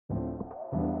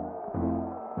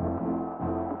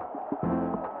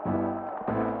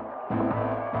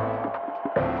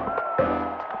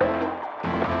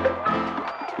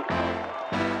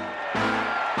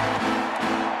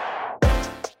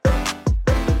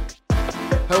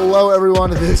Hello, everyone.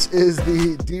 This is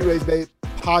the D-Rays Bait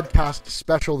podcast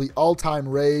special, the all-time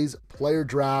Rays player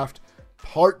draft,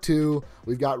 part 2.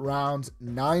 We've got rounds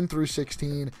 9 through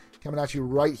 16 coming at you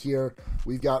right here.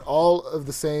 We've got all of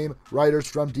the same writers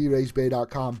from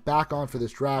draysbay.com back on for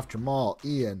this draft. Jamal,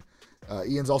 Ian.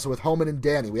 Ian's also with Homan and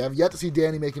Danny. We have yet to see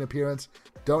Danny make an appearance.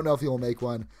 Don't know if he will make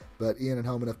one, but Ian and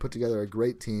Homan have put together a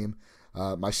great team.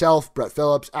 Myself, Brett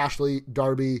Phillips, Ashley,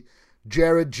 Darby,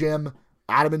 Jared, Jim,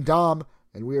 Adam, and Dom.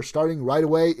 And we are starting right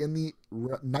away in the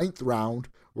 9th round.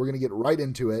 We're going to get right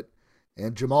into it.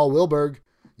 And Jamal Wilberg,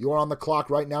 you are on the clock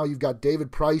right now. You've got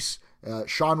David Price,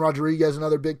 Sean Rodriguez,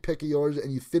 another big pick of yours,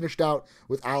 and you finished out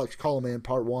with Alex Colomé in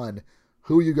part 1.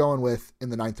 Who are you going with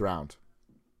in the 9th round?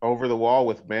 Over the wall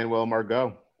with Manuel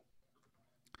Margot.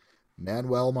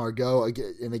 Manuel Margot,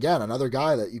 and again, another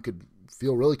guy that you could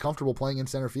feel really comfortable playing in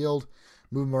center field,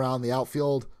 move him around the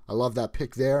outfield. I love that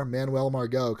pick there. Manuel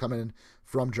Margot coming in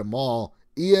from Jamal.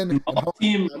 Ian Jamal's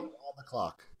team on the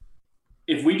clock.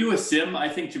 If we do a sim, I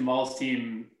think Jamal's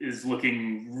team is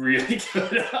looking really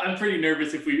good. I'm pretty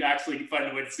nervous if we actually can find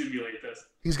a way to simulate this.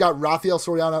 He's got Rafael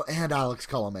Soriano and Alex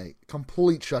Colomé.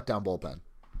 Complete shutdown bullpen.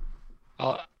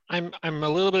 I'm a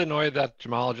little bit annoyed that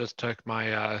Jamal just took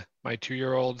my my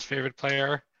 2-year-old's favorite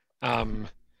player.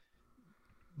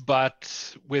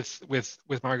 But with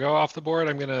Margot off the board,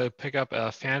 I'm gonna pick up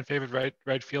a fan favorite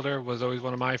right fielder. Was always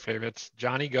one of my favorites,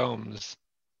 Johnny Gomes.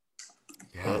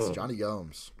 Yes, Johnny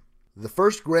Gomes. The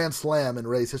first grand slam in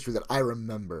Rays history that I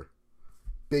remember.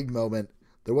 Big moment.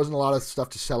 There wasn't a lot of stuff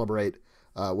to celebrate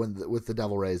with the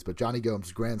Devil Rays, but Johnny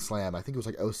Gomes grand slam, I think it was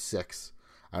like 06.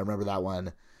 I remember that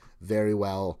one very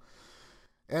well.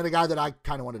 And a guy that I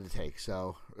kind of wanted to take,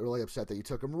 so really upset that you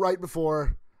took him right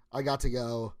before I got to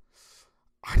go.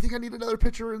 I think I need another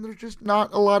pitcher, and there's just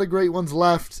not a lot of great ones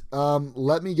left.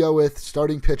 Let me go with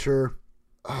starting pitcher,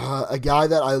 a guy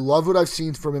that I love what I've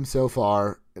seen from him so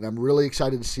far, and I'm really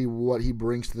excited to see what he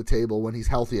brings to the table when he's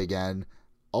healthy again.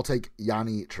 I'll take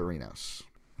Yonny Chirinos.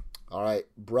 All right,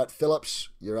 Brett Phillips,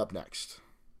 you're up next.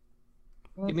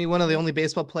 Give me one of the only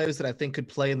baseball players that I think could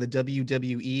play in the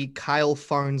WWE, Kyle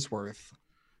Farnsworth.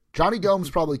 Johnny Gomes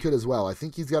probably could as well. I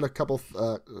think he's got a couple,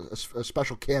 a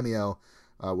special cameo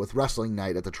with Wrestling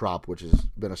Night at the Trop, which has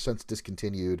been a since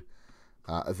discontinued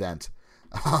event,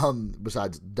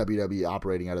 besides WWE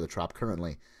operating out of the Trop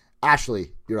currently.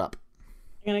 Ashley, you're up.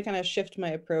 I'm going to kind of shift my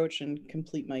approach and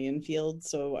complete my infield.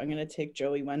 So I'm going to take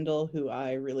Joey Wendell, who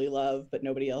I really love, but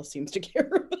nobody else seems to care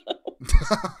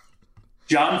about.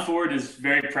 John Ford is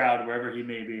very proud wherever he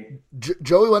may be.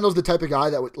 Joey Wendell's the type of guy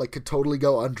that could totally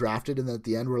go undrafted, and then at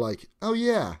the end we're like, oh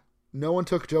yeah, no one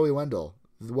took Joey Wendell.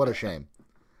 What a shame.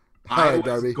 I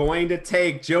was going to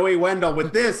take Joey Wendell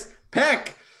with this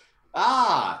pick.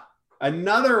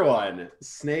 Another one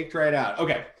snaked right out.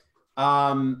 Okay.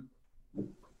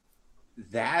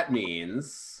 That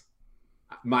means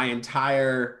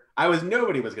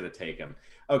nobody was going to take him.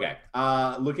 Okay.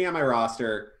 Looking at my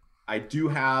roster, I do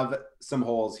have some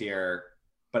holes here,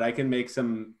 but I can make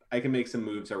some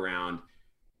moves around.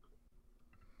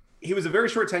 He was a very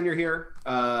short tenure here,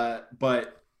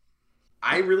 but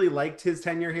I really liked his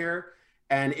tenure here,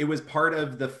 and it was part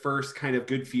of the first kind of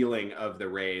good feeling of the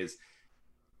Rays.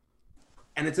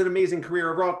 And it's an amazing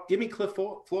career overall. Give me Cliff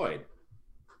Floyd.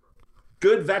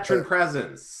 Good veteran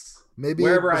presence. Maybe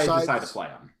wherever I decide to play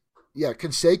him. Yeah,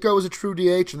 Canseco is a true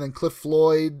DH, and then Cliff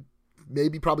Floyd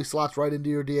probably slots right into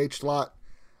your DH slot.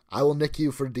 I will nick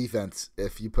you for defense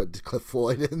if you put Cliff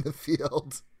Floyd in the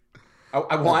field.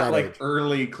 I want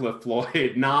early Cliff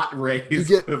Floyd, not Rays.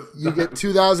 You get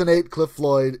 2008 Cliff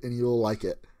Floyd, and you will like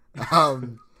it.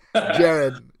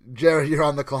 Jared, you're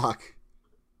on the clock.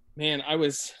 Man, I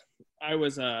was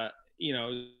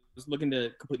looking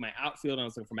to complete my outfield. I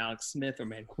was looking for Alex Smith or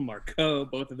Manuel Margot.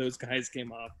 Both of those guys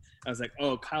came off. I was like,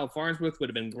 oh, Kyle Farnsworth would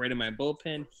have been great in my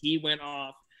bullpen. He went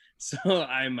off. So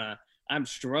I'm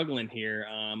struggling here.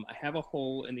 I have a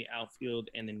hole in the outfield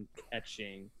and in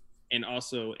catching, and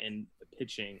also in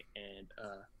pitching and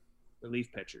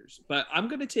relief pitchers. But I'm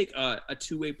going to take a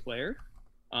two-way player.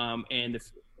 And the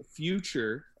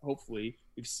future, hopefully,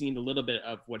 we've seen a little bit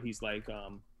of what he's like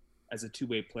as a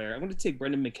two-way player. I'm going to take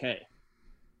Brendan McKay.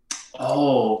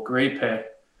 Oh, great pick.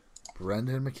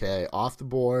 Brendan McKay off the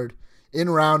board in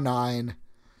round 9.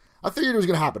 I figured it was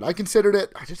going to happen. I considered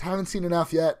it. I just haven't seen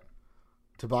enough yet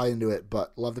to buy into it,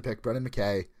 but love the pick, Brendan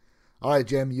McKay. All right,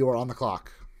 Jim, you are on the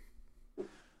clock.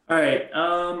 All right.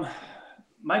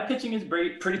 My pitching is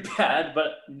pretty bad,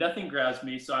 but nothing grabs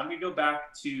me, so I'm going to go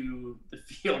back to the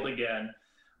field again.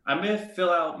 I'm going to fill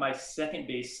out my second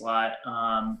base slot.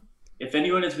 If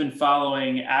anyone has been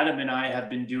following, Adam and I have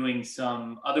been doing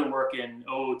some other work in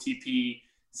OOTP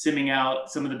simming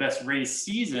out some of the best Rays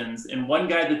seasons, and one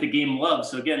guy that the game loves.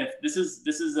 So again, if this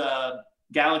is a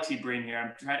galaxy brain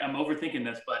here, I'm overthinking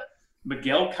this, but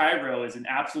Miguel Cairo is an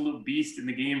absolute beast in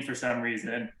the game for some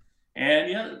reason.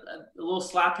 And yeah, a little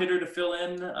slap hitter to fill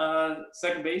in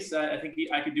second base. I think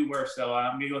I could do worse. So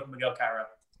I'm going to go with Miguel Cairo.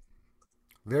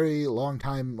 Very long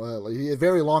time, a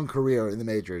very long career in the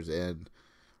majors and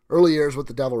early years with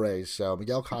the Devil Rays. So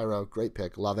Miguel Cairo, great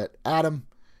pick. Love it. Adam,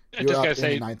 I you're just up gotta in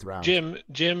say, the 9th round.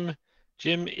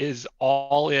 Jim is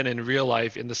all in real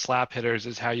life. In the slap hitters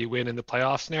is how you win in the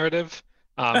playoffs narrative.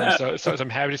 So I'm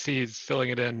happy to see he's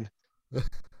filling it in.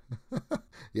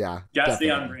 Yeah. Gotta stay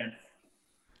on brand.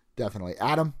 Definitely.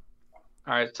 Adam?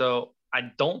 All right, so I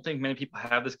don't think many people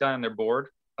have this guy on their board.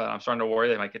 I'm starting to worry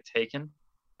they might get taken.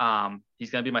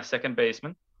 He's going to be my second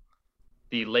baseman,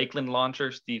 the Lakeland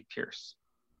launcher, Steve Pearce.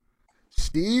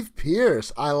 Steve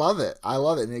Pearce. I love it.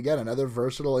 And again, another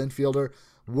versatile infielder.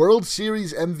 World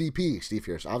Series MVP, Steve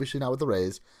Pearce. Obviously not with the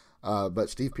Rays, but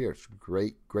Steve Pearce.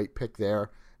 Great pick there.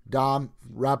 Dom,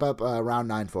 wrap up round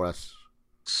 9 for us.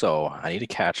 So I need a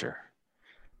catcher.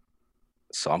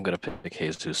 So I'm going to pick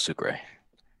Jesus Sucre.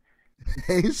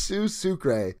 Jesus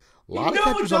Sucre. A lot of No,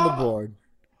 catchers on the Dom! board.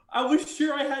 I was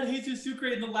sure I had Jesus Sucre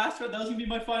in the last round. That was going to be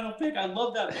my final pick. I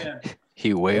love that man.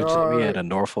 He waved at me at a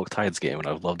Norfolk Tides game, and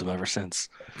I've loved him ever since.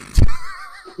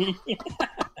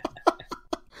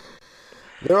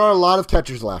 There are a lot of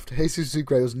catchers left. Jesus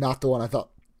Sucre was not the one I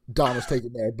thought Dom was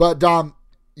taking there. But Dom,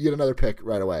 you get another pick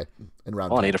right away in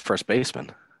round 10. I need a first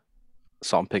baseman.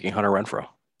 So I'm picking Hunter Renfroe.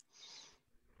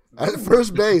 At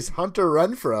first base, Hunter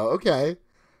Renfroe. Okay.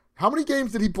 How many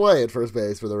games did he play at first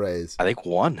base for the Rays? I think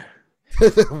 1.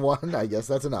 1, I guess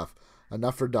that's enough.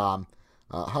 Enough for Dom.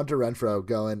 Hunter Renfroe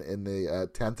going in the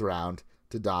 10th round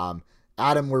to Dom.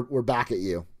 Adam, we're back at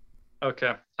you.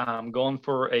 Okay, I'm going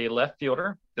for a left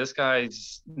fielder. This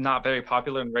guy's not very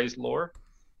popular in Rays lore.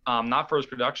 Not for his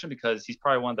production, because he's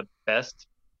probably one of the best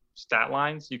stat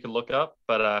lines you could look up,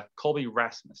 but Colby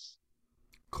Rasmus.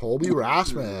 Colby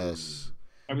Rasmus.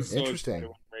 I was so Interesting.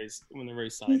 excited when the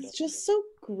Rays signed He's up. just so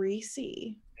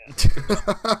greasy.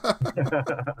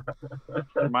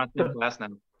 Reminds me of last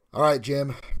name. All right,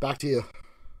 Jim, back to you.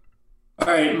 All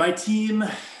right, my team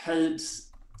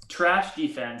has trash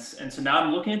defense, and so now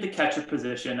I'm looking at the catcher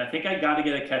position. I think I got to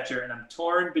get a catcher, and I'm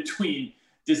torn between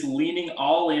just leaning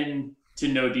all in to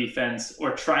no defense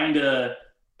or trying to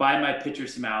buy my pitcher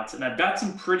some outs. And I've got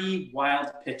some pretty wild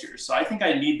pitchers, so I think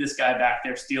I need this guy back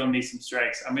there stealing me some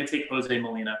strikes. I'm going to take Jose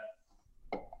Molina.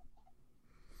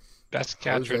 Best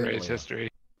catcher in Jose Rays Molina. history.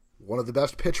 One of the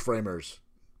best pitch framers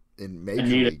in Major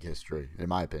need it. League history, in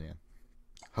my opinion.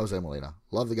 Jose Molina.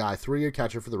 Love the guy. 3-year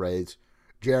catcher for the Rays.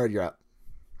 Jared, you're up.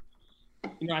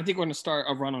 I think we're going to start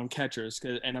a run on catchers,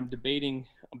 and I'm debating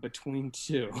between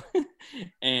 2.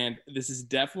 And this is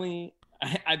definitely,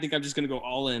 I think I'm just going to go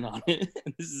all in on it.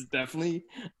 This is definitely,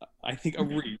 I think, a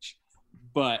reach,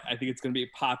 but I think it's going to be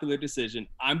a popular decision.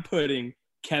 I'm putting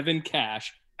Kevin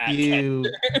Cash at You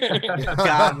catcher.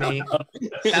 got me.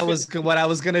 That was what I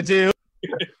was going to do.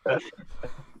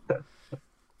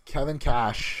 Kevin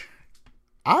Cash.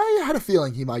 I had a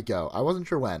feeling he might go. I wasn't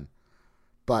sure when,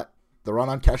 but the run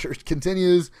on catchers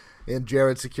continues, and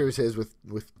Jared secures his with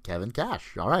Kevin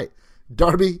Cash. All right.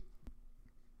 Darby.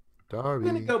 I'm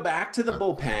going to go back to the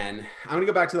bullpen. I'm going to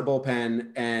go back to the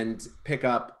bullpen and pick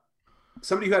up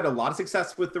somebody who had a lot of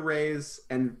success with the Rays,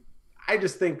 and I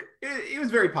just think he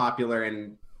was very popular,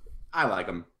 and I like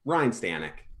him. Ryan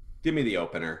Stanek. Give me the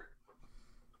opener.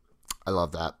 I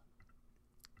love that.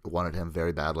 Wanted him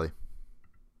very badly.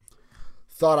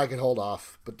 Thought I could hold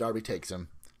off, but Darby takes him.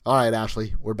 All right,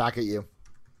 Ashley, we're back at you.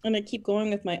 I'm going to keep going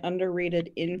with my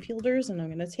underrated infielders, and I'm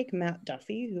going to take Matt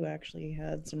Duffy, who actually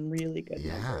had some really good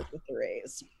numbers with the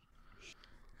Rays.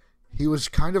 He was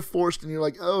kind of forced, and you're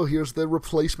like, oh, here's the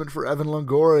replacement for Evan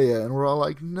Longoria. And we're all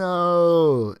like,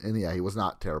 no. And yeah, he was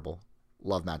not terrible.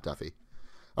 Love Matt Duffy.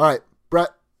 All right, Brett,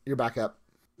 you're back up.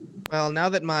 Well, now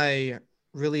that my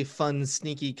really fun,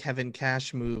 sneaky Kevin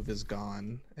Cash move is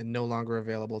gone and no longer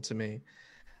available to me,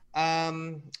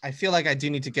 I feel like I do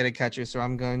need to get a catcher, so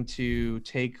I'm going to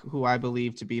take who I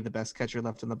believe to be the best catcher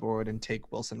left on the board and take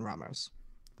Wilson Ramos.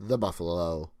 The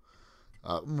Buffalo.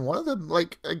 One of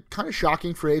the kind of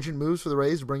shocking free agent moves for the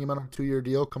Rays to bring him on a 2-year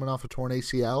deal coming off a torn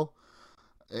ACL.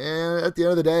 And at the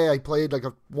end of the day, I played like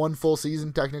one full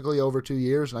season technically over 2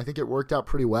 years, and I think it worked out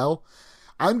pretty well.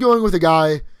 I'm going with a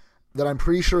guy that I'm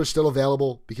pretty sure is still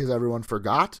available because everyone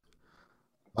forgot.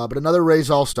 But another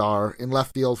Rays All-Star in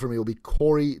left field for me will be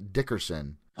Corey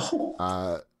Dickerson.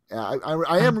 I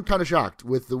am kind of shocked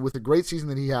with the great season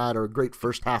that he had, or a great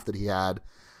first half that he had.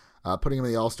 putting him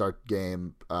in the All-Star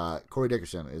game, Corey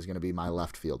Dickerson is going to be my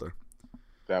left fielder.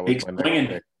 That was Big my next swinging.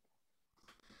 pick.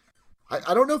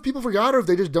 I don't know if people forgot or if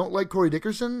they just don't like Corey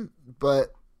Dickerson,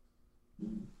 but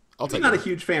I'll I'm take not it. a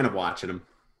huge fan of watching him.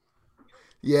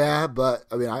 Yeah, but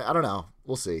I mean, I don't know.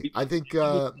 We'll see. I think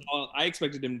I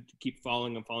expected him to keep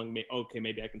falling and falling. Okay,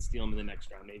 maybe I can steal him in the next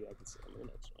round. Maybe I can steal him in the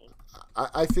next round.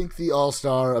 I think the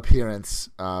All-Star appearance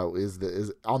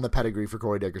is on the pedigree for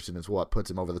Corey Dickerson is what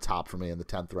puts him over the top for me in the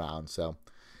 10th round. So,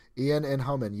 Ian and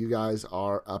Homan, you guys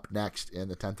are up next in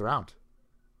the 10th round.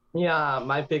 Yeah,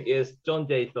 my pick is John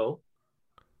Jaso.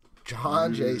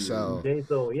 John Jaso.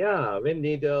 Jaso, yeah, we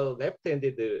need a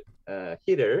left-handed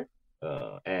hitter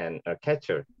and a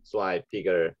catcher, so I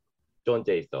figure John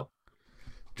Jaso.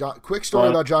 Quick story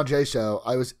about John Jaso.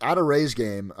 I was at a Rays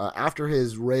game after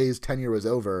his Rays tenure was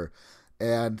over,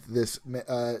 and this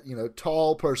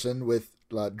tall person with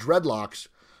dreadlocks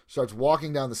starts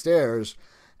walking down the stairs,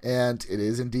 and it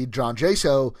is indeed John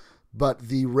Jaso. But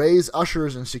the Rays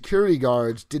ushers and security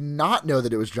guards did not know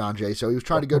that it was John Jaso. He was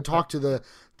trying to go talk to the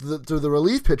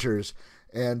relief pitchers,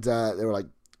 and they were like,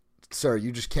 "Sir,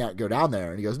 you just can't go down there."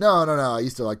 And he goes, No, I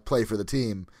used to play for the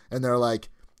team. And they're like,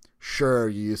 "Sure,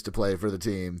 you used to play for the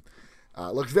team."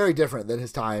 Looks very different than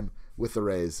his time with the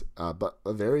Rays, but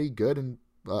a very good and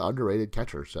underrated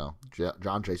catcher. So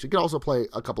John Jaso. He could also play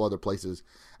a couple other places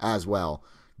as well.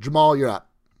 Jamal, you're up.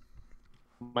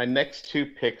 My next two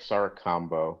picks are a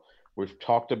combo. We've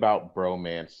talked about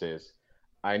bromances.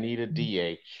 I need a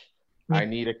DH. I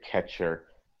need a catcher.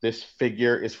 This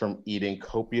figure is from eating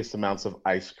copious amounts of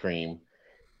ice cream.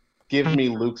 Give me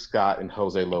Luke Scott and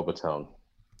Jose Lobaton.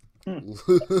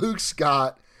 Luke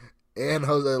Scott and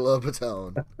Jose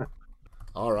Lobaton.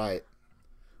 All right.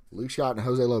 Luke Scott and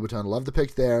Jose Lobaton. Love the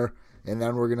pick there. And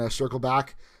then we're going to circle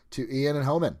back to Ian and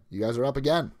Homan. You guys are up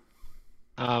again.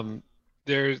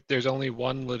 There's only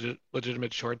one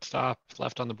legitimate shortstop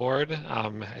left on the board.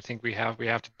 I think we have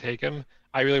to take him.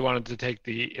 I really wanted to take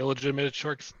the illegitimate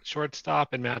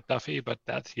shortstop and Matt Duffy, but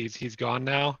he's gone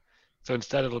now. So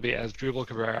instead, it'll be Asdrubal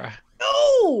Cabrera.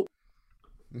 No.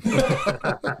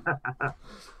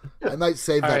 I might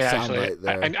save that Actually, soundbite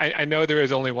there. I know there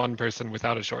is only one person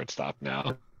without a shortstop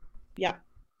now. Yeah.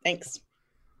 Thanks.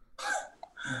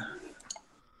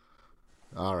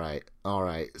 All right.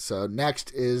 So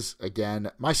next is,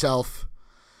 again, myself.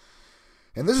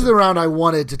 And this is the round I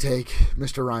wanted to take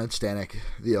Mr. Ryan Stanek,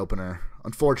 the opener.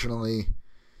 Unfortunately,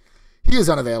 he is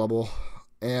unavailable.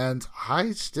 And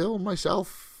I still,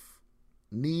 myself,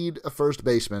 need a first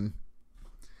baseman.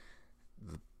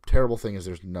 The terrible thing is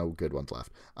there's no good ones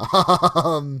left.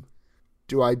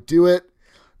 Do I do it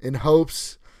in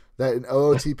hopes that in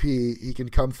OOTP he can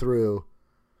come through?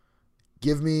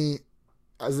 Give me,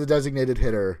 as the designated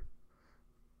hitter,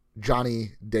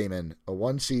 Johnny Damon.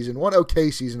 One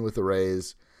okay season with the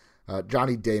Rays.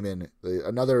 Johnny Damon,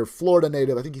 another Florida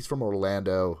native. I think he's from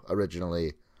Orlando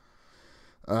originally.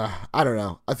 I don't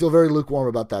know. I feel very lukewarm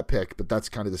about that pick, but that's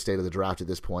kind of the state of the draft at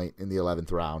this point in the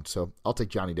 11th round. So I'll take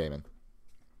Johnny Damon.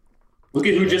 Look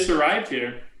at who just arrived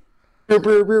here.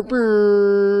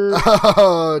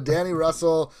 Oh, Danny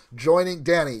Russell joining.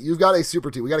 Danny, you've got a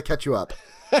super team. We got to catch you up.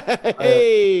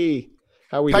 Hey,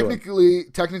 how we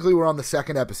doing? Technically, we're on the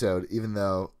second episode, even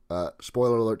though,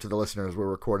 spoiler alert to the listeners, we're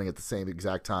recording at the same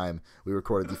exact time we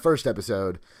recorded the first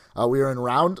episode. We are in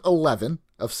round 11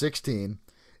 of 16,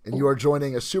 and you are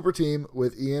joining a super team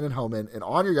with Ian and Homan. And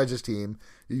on your guys' team,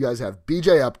 you guys have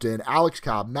BJ Upton, Alex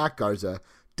Cobb, Matt Garza,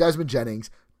 Desmond Jennings,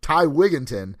 Ty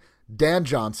Wigginton, Dan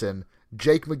Johnson,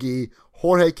 Jake McGee,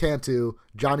 Jorge Cantu,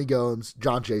 Johnny Gomes,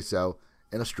 John Jaso,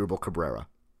 and Asdrubal Cabrera.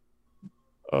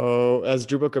 Oh,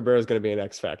 Asdrubal Cabrera is going to be an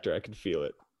X factor. I can feel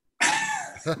it.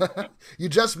 You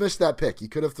just missed that pick. You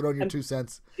could have thrown your 2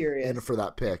 cents in for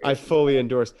that pick. I fully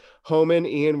endorse. Homan,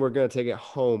 Ian, we're going to take it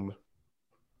home.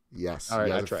 Yes. All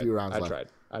right, I tried. A few rounds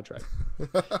left. I tried.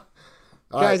 Guys,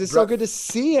 Guys, it's so good to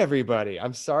see everybody.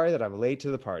 I'm sorry that I'm late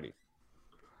to the party.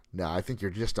 No, I think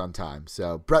you're just on time.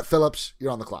 So, Brett Phillips,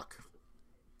 you're on the clock.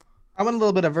 I want a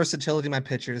little bit of versatility in my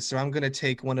pitchers, so I'm going to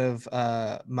take one of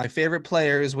my favorite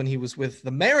players when he was with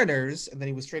the Mariners, and then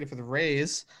he was traded for the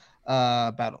Rays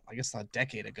about, I guess, a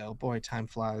decade ago. Boy, time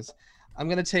flies. I'm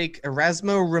going to take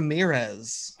Erasmo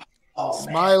Ramirez. Oh,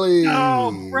 Smiley.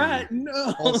 No, Brett,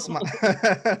 no.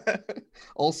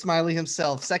 Old Smiley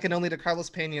himself, second only to Carlos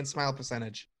Pena in smile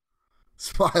percentage.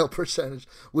 Smile percentage,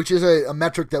 which is a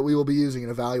metric that we will be using in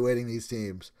evaluating these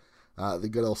teams. The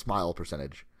good old smile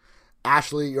percentage.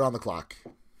 Ashley, you're on the clock.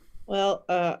 Well,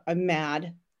 I'm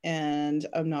mad and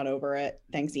I'm not over it.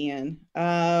 Thanks, Ian.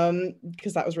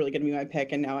 Because that was really going to be my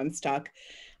pick, and now I'm stuck.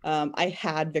 I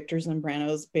had Victor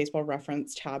Zambrano's Baseball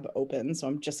Reference tab open, so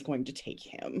I'm just going to take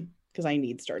him because I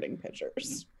need starting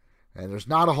pitchers. And there's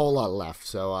not a whole lot left,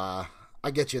 so I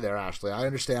get you there, Ashley. I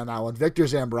understand that one. Victor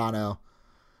Zambrano.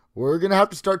 We're going to have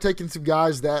to start taking some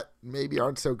guys that maybe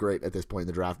aren't so great at this point in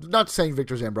the draft. Not saying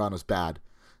Victor Zambrano's bad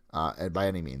by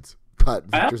any means, but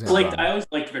Victor Zambrano. I always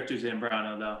liked Victor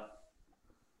Zambrano, though.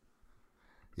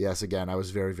 Yes, again, I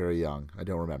was very, very young. I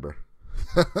don't remember.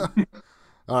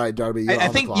 All right, Darby. I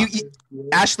think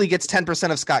Ashley gets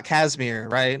 10% of Scott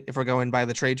Kazmir, right? If we're going by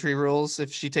the trade tree rules,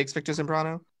 if she takes Victor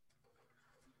Zambrano.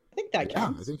 I think that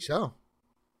counts. Yeah, I think so.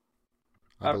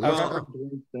 I remember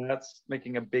that's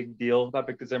making a big deal about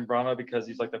Victor Zambrano because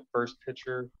he's like the first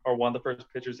pitcher or one of the first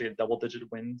pitchers to get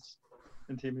double-digit wins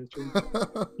in team history.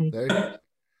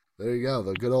 There you go.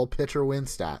 The good old pitcher win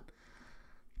stat.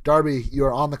 Darby, you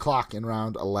are on the clock in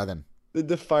round 11. The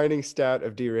defining stat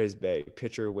of D-Rays Bay,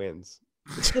 pitcher wins.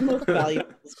 It's the most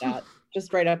valuable stat,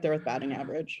 just right up there with batting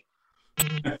average.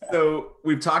 So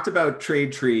we've talked about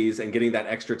trade trees and getting that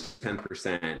extra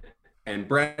 10%. And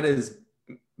Brett has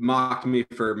mocked me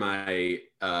for my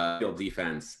field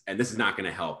defense, and this is not going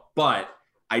to help. But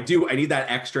I need that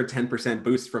extra 10%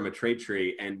 boost from a trade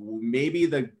tree, and maybe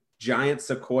the giant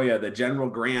sequoia, the General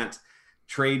Grant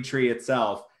trade tree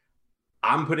itself.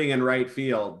 I'm putting in right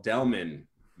field Delman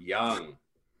Young.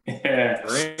 Yeah.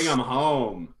 Bring him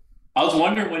home. I was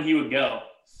wondering when he would go.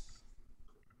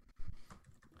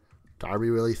 Darby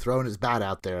really throwing his bat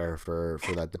out there for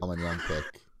that Delman Young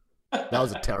pick. That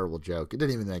was a terrible joke. It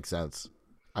didn't even make sense.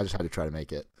 I just had to try to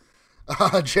make it.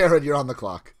 Jared, you're on the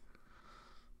clock.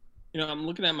 I'm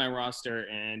looking at my roster,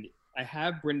 and I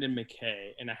have Brendan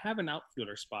McKay, and I have an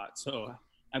outfielder spot. So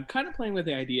I'm kind of playing with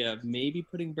the idea of maybe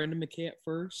putting Brendan McKay at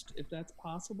first, if that's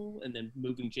possible, and then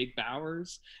moving Jake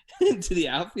Bowers into the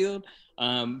outfield.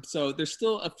 So there's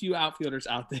still a few outfielders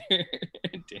out there.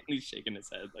 Danny's shaking his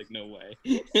head like, no way.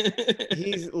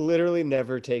 He's literally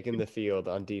never taken the field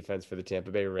on defense for the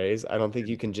Tampa Bay Rays. I don't think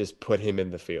you can just put him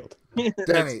in the field.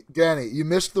 Danny, you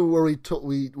missed where we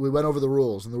went over the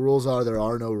rules, and the rules are there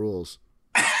are no rules.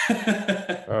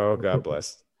 Oh, God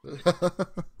bless.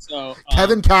 So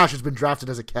Kevin Cash has been drafted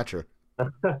as a catcher.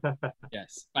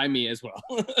 Yes, by me as well.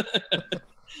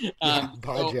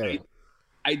 By Jared.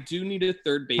 I do need a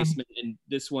third baseman, and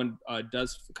this one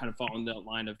does kind of fall in the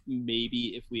line of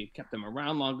maybe if we had kept him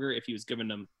around longer, if he was giving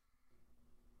them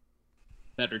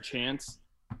better chance.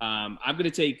 I'm going to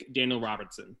take Daniel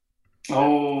Robertson.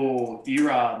 Oh,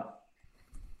 D-Rob.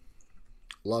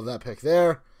 Love that pick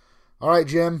there. All right,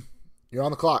 Jim, you're on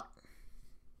the clock.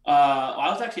 I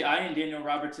was actually eyeing Daniel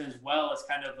Robertson as well as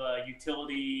kind of a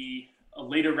utility, a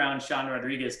later round Sean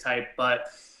Rodriguez type, but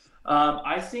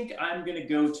I think I'm going to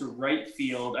go to right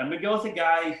field. I'm going to go with a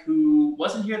guy who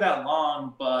wasn't here that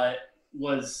long, but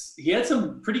he had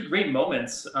some pretty great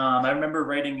moments. I remember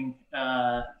writing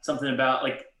something about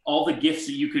like all the gifts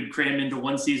that you could cram into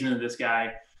one season of this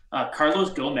guy.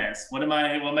 Carlos Gomez, one of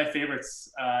my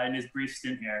favorites in his brief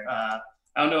stint here.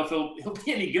 I don't know if he'll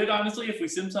be any good, honestly, if we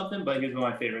sim something, but he's one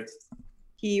of my favorites.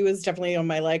 He was definitely on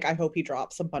my I hope he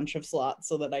drops a bunch of slots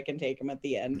so that I can take him at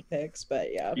the end picks,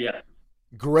 but yeah. Yeah.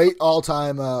 Great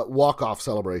all-time walk-off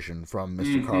celebration from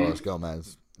Mr. Carlos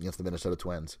Gomez against the Minnesota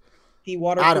Twins. The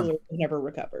water cooler never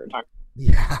recovered.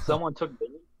 Yeah. Someone took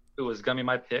Damon, who was going to be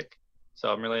my pick, so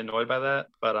I'm really annoyed by that.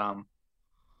 But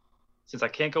since I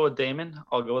can't go with Damon,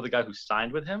 I'll go with the guy who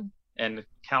signed with him and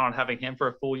count on having him for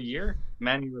a full year.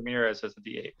 Manny Ramirez as the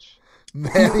DH.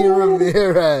 Manny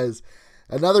Ramirez.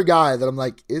 Another guy that I'm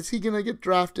like, is he going to get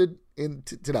drafted in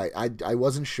tonight? I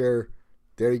wasn't sure.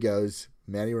 There he goes.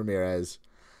 Manny Ramirez.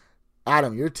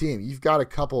 Adam, your team, you've got a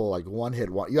couple one-hit.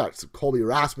 You got some Colby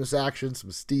Rasmus action,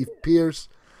 some Steve Pearce,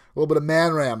 a little bit of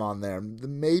Man Ram on there.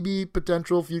 Maybe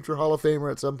potential future Hall of Famer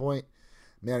at some point.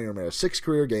 Manny Ramirez, 6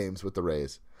 career games with the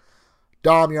Rays.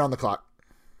 Dom, you're on the clock.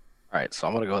 All right, so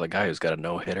I'm going to go with a guy who's got a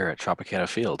no-hitter at Tropicana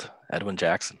Field, Edwin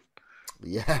Jackson.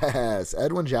 Yes,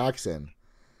 Edwin Jackson.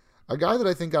 A guy that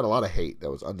I think got a lot of hate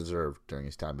that was undeserved during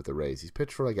his time with the Rays. He's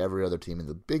pitched for every other team in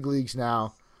the big leagues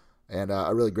now, and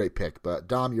a really great pick. But,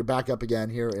 Dom, you're back up again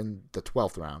here in the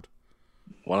 12th round.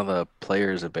 One of the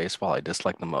players of baseball I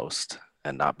dislike the most,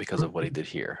 and not because of what he did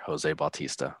here, Jose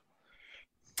Bautista.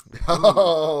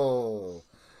 Oh,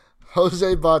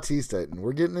 Jose Bautista. And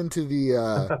we're getting into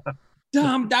the...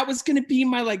 Dom, that was gonna be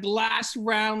my last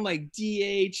round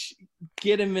DH.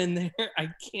 Get him in there. I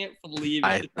can't believe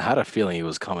it. I had a feeling he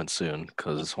was coming soon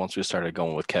because once we started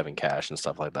going with Kevin Cash and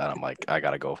stuff like that, I'm like, I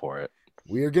gotta go for it.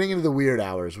 We are getting into the weird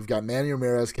hours. We've got Manny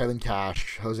Ramirez, Kevin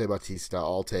Cash, Jose Bautista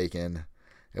all taken,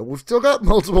 and we've still got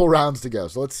multiple rounds to go.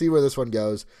 So let's see where this one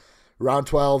goes. Round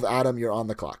 12, Adam, you're on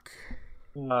the clock.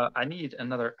 I need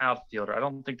another outfielder. I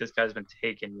don't think this guy's been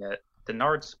taken yet.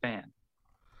 Denard Span.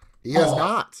 He has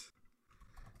not.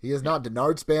 He has not.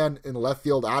 Denard Span in left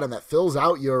field, Adam. That fills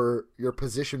out your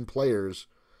position players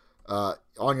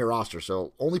on your roster.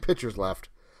 So only pitchers left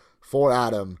for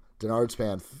Adam. Denard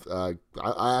Span.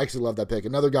 I actually love that pick.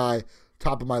 Another guy,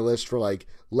 top of my list for like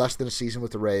less than a season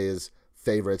with the Rays.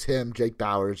 Favorites. Him, Jake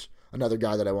Bowers. Another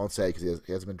guy that I won't say because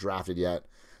he hasn't been drafted yet.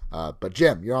 But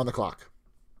Jim, you're on the clock.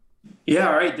 Yeah,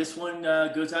 all right. This one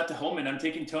goes out to Holman. I'm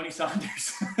taking Tony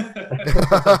Saunders.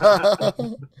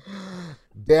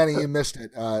 Danny, you missed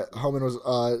it. Holman was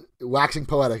waxing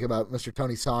poetic about Mr.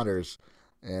 Tony Saunders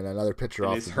and another pitcher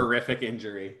off his the horrific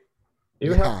injury.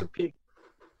 You have to pick.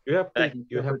 You have to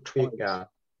pick.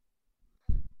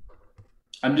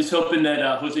 I'm just hoping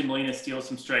that Jose Molina steals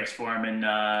some strikes for him and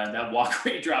that walk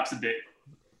rate drops a bit.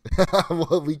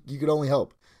 Well, you could only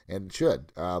hope and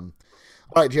should. All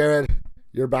right, Jared,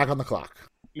 you're back on the clock.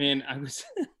 Man,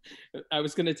 I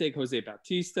was gonna take Jose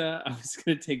Bautista. I was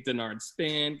gonna take Denard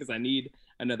Span because I need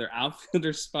another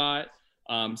outfielder spot.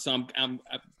 So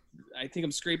I think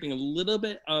I'm scraping a little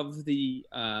bit of the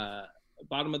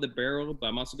bottom of the barrel, but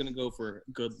I'm also gonna go for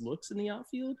good looks in the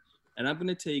outfield, and I'm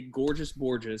gonna take Peter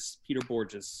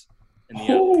Borges in the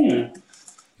outfield.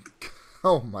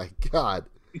 Oh my God.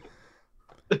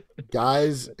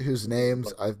 Guys whose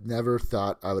names I've never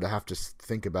thought I would have to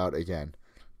think about again.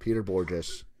 Peter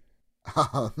Borges.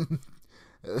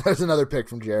 There's another pick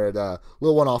from Jared.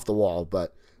 Little one off the wall,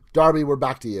 but Darby, we're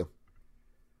back to you.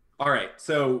 All right,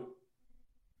 so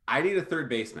I need a third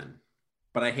baseman,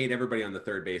 but I hate everybody on the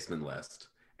third baseman list.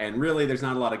 And really, there's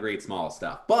not a lot of great small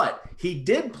stuff. But he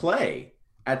did play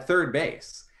at third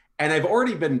base, and I've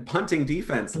already been punting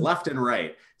defense left and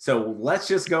right. So let's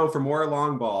just go for more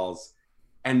long balls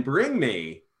and bring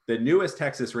me the newest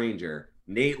Texas Ranger,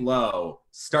 Nate Lowe,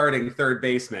 starting third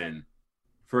baseman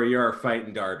for your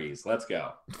fighting Darbies. Let's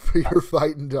go. For your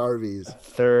fighting Darbies.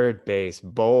 Third base.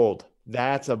 Bold.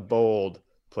 That's a bold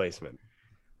placement.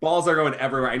 Balls are going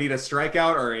everywhere. I need a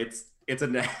strikeout or it's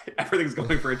a everything's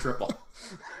going for a triple.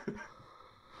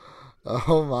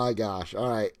 Oh my gosh. All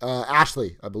right.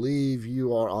 Ashley, I believe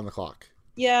you are on the clock.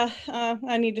 Yeah,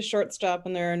 I need a shortstop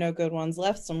and there are no good ones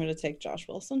left, so I'm going to take Josh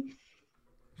Wilson.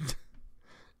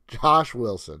 Josh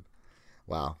Wilson.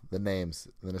 Wow. The names,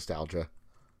 the nostalgia.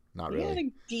 Not He had really.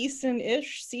 a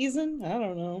decent-ish season. I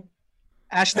don't know.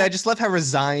 Ashley, I just love how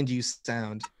resigned you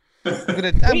sound. I'm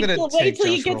gonna Wait take till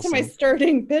you Josh get to my Wilson.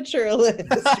 starting pitcher list.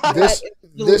 This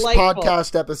Delightful.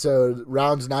 podcast episode,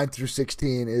 rounds 9 through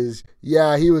 16, is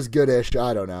he was goodish.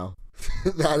 I don't know.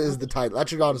 That is the title. That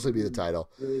should honestly be the title.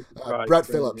 Brett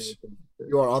Phillips,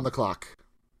 you are on the clock.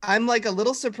 I'm like a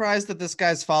little surprised that this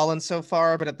guy's fallen so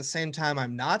far, but at the same time,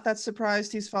 I'm not that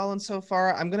surprised he's fallen so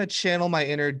far. I'm gonna channel my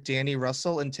inner Danny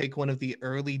Russell and take one of the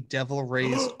early Devil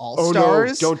Rays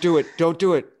All-Stars. Oh no! Don't do it! Don't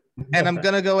do it! And I'm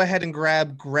gonna go ahead and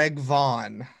grab Greg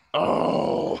Vaughn.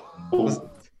 Oh.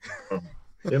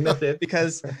 You missed it.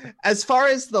 Because as far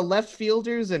as the left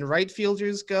fielders and right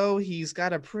fielders go, he's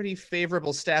got a pretty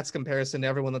favorable stats comparison to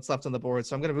everyone that's left on the board.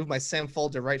 So I'm going to move my Sam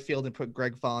Fold to right field and put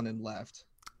Greg Vaughn in left.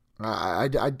 I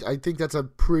think that's a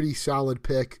pretty solid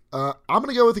pick. I'm going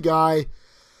to go with a guy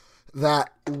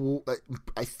that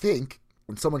I think,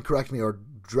 and someone correct me or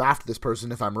draft this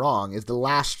person if I'm wrong, is the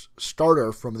last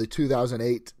starter from the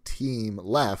 2008 team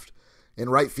left. In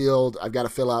right field, I've got to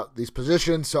fill out these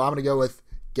positions, so I'm going to go with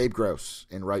Gabe Gross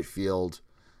in right field.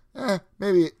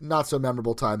 Maybe not so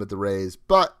memorable time at the Rays,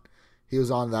 but he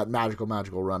was on that magical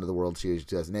run to the World Series in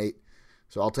 2008.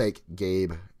 So I'll take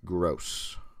Gabe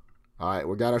Gross. All right,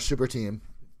 we got our super team.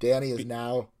 Danny is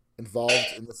now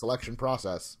involved in the selection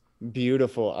process.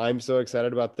 Beautiful. I'm so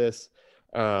excited about this.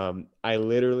 I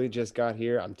literally just got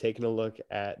here. I'm taking a look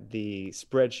at the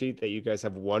spreadsheet that you guys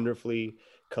have wonderfully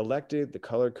collected, the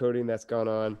color coding that's gone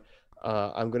on.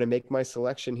 I'm going to make my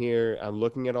selection here. I'm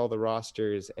looking at all the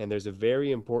rosters, and there's a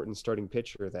very important starting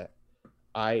pitcher that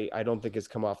I don't think has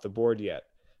come off the board yet.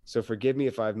 So forgive me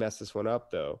if I've messed this one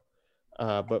up, though.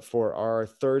 But for our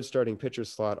third starting pitcher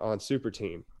slot on Super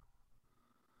Team,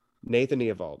 Nathan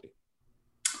Eovaldi.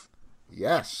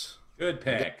 Yes. Good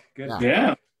pick. Good pick.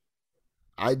 Yeah.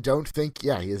 I don't think, he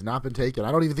has not been taken.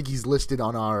 I don't even think he's listed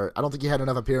on our, I don't think he had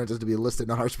enough appearances to be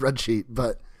listed on our spreadsheet,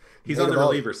 but he's on the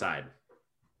reliever side.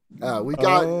 We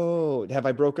got. Oh, have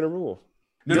I broken a rule?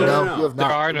 No. You have not.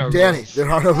 There are no Danny, rules. there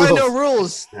are no There are rules. no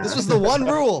rules. This was the one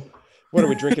rule. What are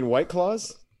we drinking? White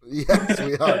Claws? Yes,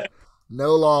 we are.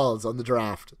 No laws on the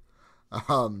draft.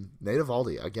 Nate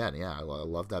Eovaldi, again, I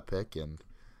love that pick and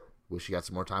wish you got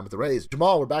some more time with the Rays.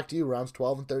 Jamal, we're back to you, rounds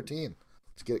 12 and 13.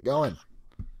 Let's get it going.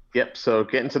 Yep. So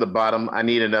getting to the bottom, I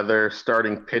need another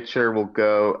starting pitcher. We'll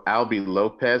go Albie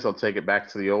Lopez. I'll take it back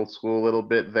to the old school a little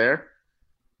bit there.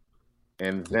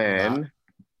 And then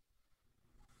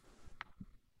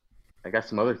I got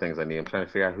some other things I need. I'm trying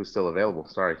to figure out who's still available.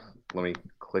 Sorry. Let me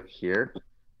click here.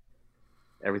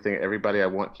 Everybody I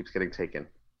want keeps getting taken.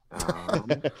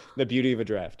 The beauty of a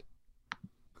draft.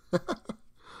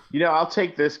 I'll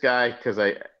take this guy because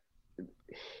I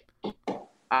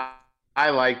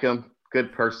like him.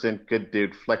 Good person, good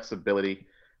dude, flexibility.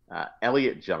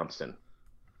 Elliot Johnson.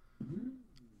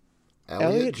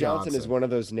 Elliot Johnson is one of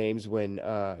those names when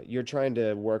you're trying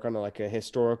to work on like a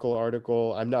historical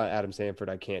article. I'm not Adam Sanford.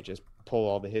 I can't just pull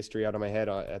all the history out of my head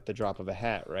at the drop of a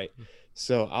hat, right?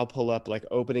 So I'll pull up like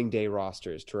opening day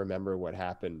rosters to remember what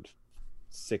happened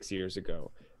 6 years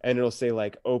ago. And it'll say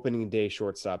like opening day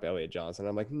shortstop Elliot Johnson.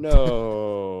 I'm like,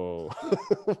 no.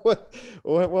 what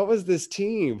was this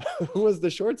team? Who was the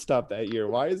shortstop that year?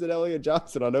 Why is it Elliot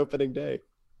Johnson on opening day?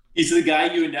 He's the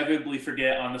guy you inevitably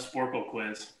forget on the Sporkle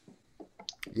quiz.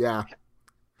 Yeah.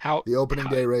 The opening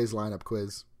day Rays lineup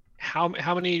quiz. How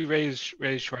many Rays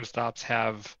shortstops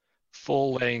have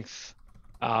full length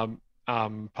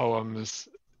poems,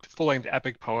 full length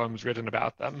epic poems written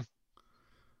about them?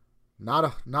 Not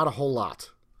a whole lot.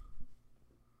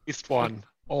 At least one.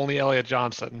 Only Elliot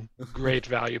Johnson. Great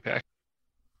value pick.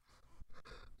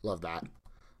 Love that.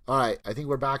 All right, I think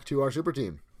we're back to our super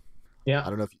team. Yeah. I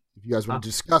don't know if you guys want to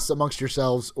discuss amongst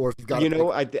yourselves or if you've got.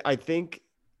 I think.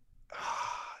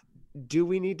 Do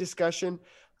we need discussion,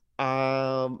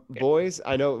 boys?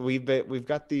 I know we've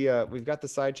got the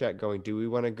side chat going. Do we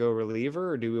want to go reliever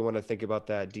or do we want to think about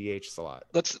that DH slot?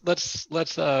 Let's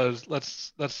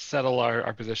settle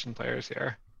our position players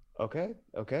here. Okay.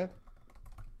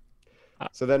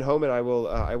 So then, Homan, I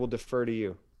will defer to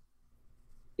you.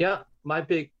 Yeah, my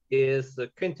pick is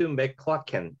Quentin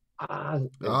McCracken.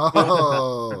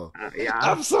 Oh, yeah.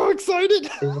 I'm so excited.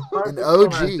 An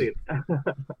OG.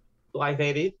 So I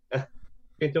hate it.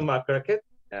 Quentin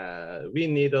McCracken. We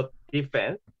need a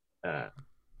defense.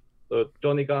 So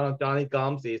Johnny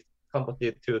Gomes is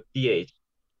converted to DH.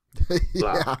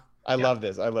 Yeah. I love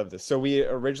this. So we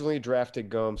originally drafted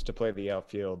Gomes to play the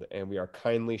outfield, and we are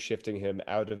kindly shifting him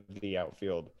out of the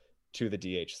outfield to the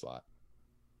DH slot,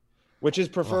 which is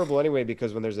preferable anyway,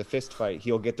 because when there's a fist fight,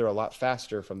 he'll get there a lot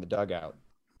faster from the dugout.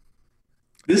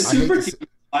 This super team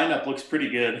lineup looks pretty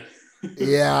good.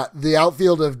 Yeah, the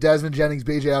outfield of Desmond Jennings,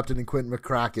 BJ Upton, and Quentin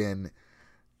McCracken.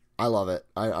 I love it.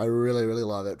 I really, really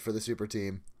love it for the super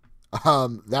team.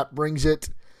 That brings it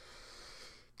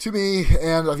to me,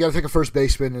 and I've got to take a first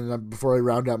baseman, and before I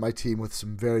round out my team with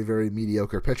some very, very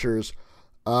mediocre pitchers,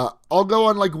 I'll go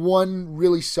on like one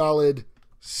really solid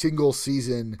single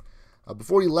season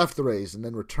before he left the Rays and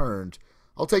then returned.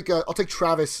 I'll take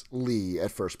Travis Lee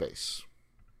at first base.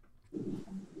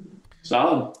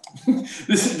 Solid.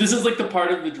 This is like the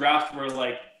part of the draft where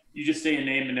like you just say a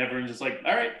name and everyone's just like,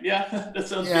 all right, yeah, that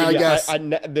sounds good. I guess.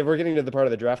 We're getting to the part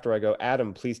of the draft where I go,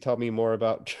 Adam, please tell me more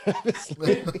about Travis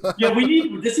Lee. Yeah,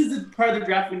 this is the part of the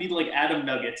draft we need like Adam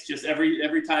nuggets. Just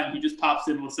every time he just pops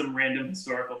in with some random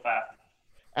historical fact.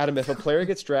 Adam, if a player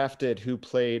gets drafted who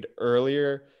played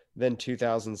earlier than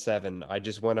 2007, I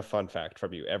just want a fun fact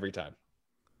from you every time.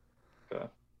 Okay.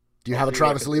 Do you have a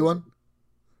Travis Lee one?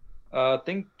 I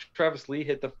think Travis Lee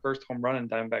hit the first home run in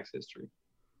Diamondbacks history.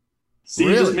 See,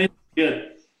 really? You just made it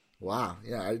good. Wow.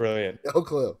 Yeah. Brilliant. No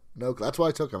clue. That's why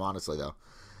I took him, honestly,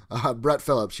 though. Brett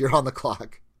Phillips, you're on the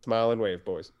clock. Smile and wave,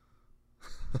 boys.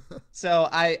 So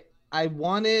I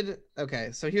wanted. Okay,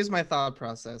 so here's my thought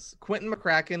process. Quentin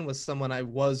McCracken was someone I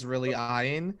was really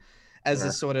eyeing as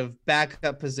a sort of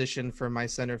backup position for my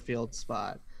center field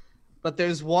spot. But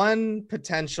there's one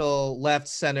potential left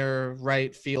center,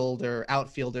 right fielder,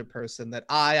 outfielder person that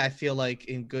I feel like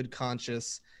in good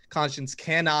conscience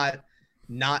cannot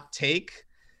not take.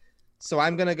 So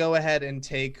I'm going to go ahead and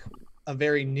take a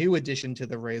very new addition to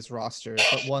the Rays roster,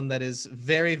 but one that is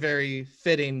very, very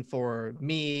fitting for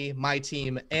me, my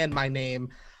team, and my name.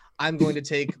 I'm going to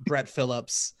take Brett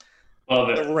Phillips,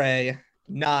 the Ray,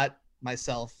 not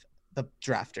myself, the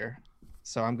drafter.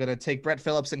 So I'm going to take Brett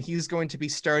Phillips, and he's going to be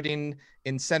starting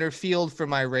in center field for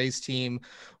my Rays team,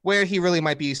 where he really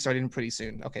might be starting pretty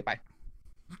soon. Okay, bye.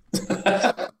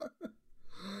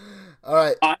 All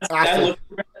right.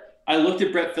 I looked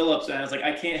at Brett Phillips, and I was like,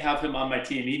 I can't have him on my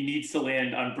team. He needs to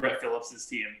land on Brett Phillips's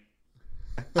team.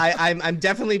 I'm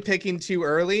definitely picking too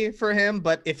early for him,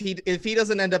 but if he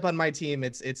doesn't end up on my team,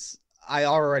 it's I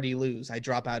already lose. I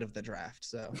drop out of the draft.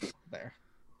 So there.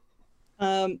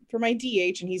 For my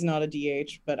DH, and he's not a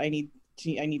DH, but I need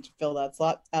I need to fill that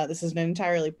slot. This is an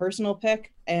entirely personal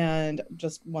pick and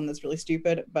just one that's really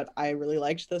stupid, but I really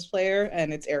liked this player,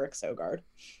 and it's Eric Sogard.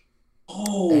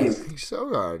 Oh, Eric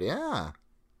Sogard, yeah.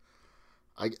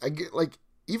 I get, like,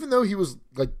 even though he was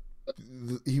like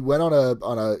he went on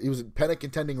a he was a pennant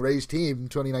contending Rays team in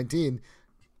 2019,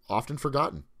 often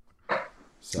forgotten.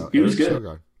 So he was Eric good.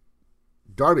 Sogard.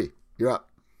 Darby, you're up.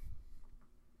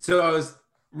 So I was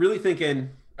really thinking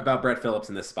about Brett Phillips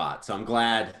in this spot, so I'm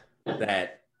glad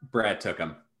that Brett took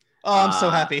him. Oh, I'm so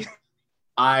happy.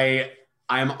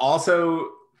 I'm also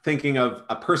thinking of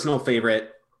a personal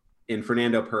favorite in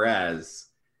Fernando Perez,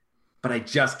 but I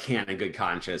just can't in good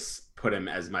conscience put him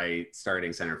as my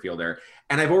starting center fielder.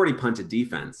 And I've already punted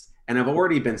defense, and I've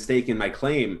already been staking my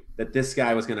claim that this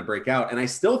guy was going to break out. And I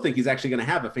still think he's actually going to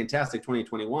have a fantastic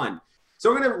 2021.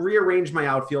 So I'm going to rearrange my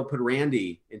outfield, put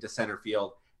Randy into center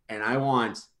field, and I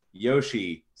want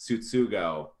Yoshi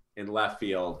Tsutsugo in left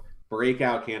field,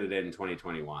 breakout candidate in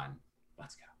 2021.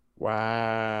 Let's go.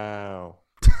 Wow.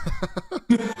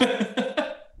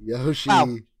 Yoshi.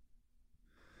 Wow.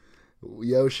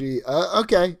 Yoshi.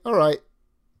 Okay. All right.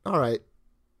 I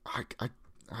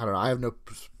don't know. I have no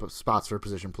spots for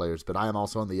position players, but I am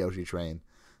also on the Yoshi train,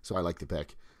 so I like the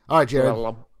pick. All right,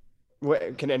 Jared.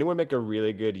 Wait, can anyone make a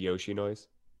really good Yoshi noise?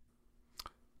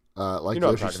 Like you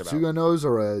know Yoshi Tsuga nose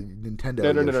or a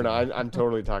Nintendo? No. I'm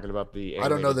totally talking about the. I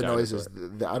don't know the dinosaur.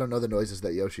 noises. I don't know the noises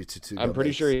that Yoshi Tsuga. I'm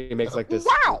pretty sure he makes like this.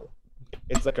 Wow.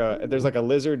 It's like there's like a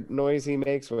lizard noise he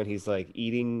makes when he's like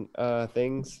eating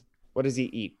things. What does he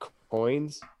eat?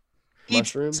 Coins?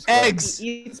 Mushrooms? Eggs.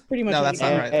 He eats pretty much. No, that's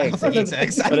not right. Eggs. I don't think he eats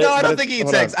eggs. But No, I don't think he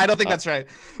eats hold eggs. on. I don't think that's right.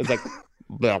 It's like.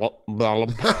 Blah, blah, blah.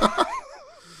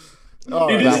 Oh,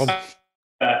 It is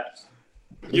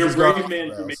You're is a brave going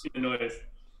man off for the making the noise.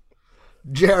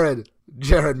 Jared,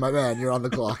 my man, you're on the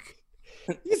clock.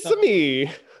 It's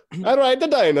me. I ride the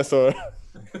dinosaur.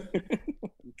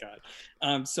 God.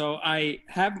 So I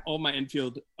have all my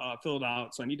infield filled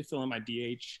out, so I need to fill in my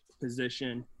DH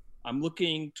position. I'm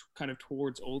looking kind of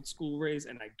towards old school Rays,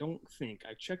 and I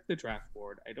checked the draft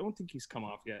board. I don't think he's come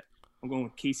off yet. I'm going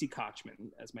with Casey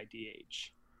Kochman as my DH.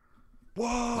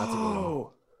 Whoa. That's a good one.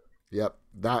 Yep,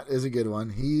 that is a good one.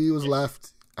 He was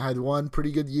left, had one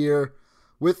pretty good year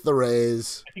with the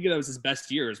Rays. I think that was his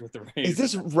best years with the Rays. Is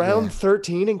this round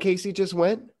 13 and Casey just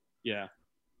went? Yeah.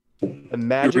 The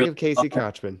magic of Casey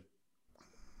Kochman.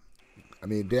 I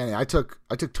mean, Danny, I took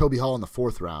Toby Hall in the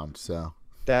 4th round, so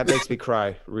that makes me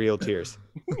cry. Real tears.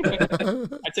 I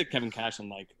took Kevin Cash in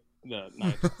like the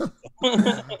 9th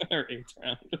or 8th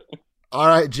round. All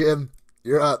right, Jim,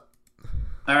 you're up.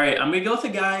 All right, I'm going to go with a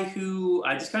guy who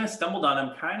I just kind of stumbled on.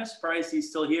 I'm kind of surprised he's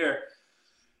still here.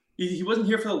 He wasn't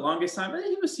here for the longest time. I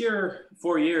think he was here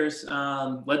 4 years.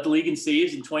 Led the league in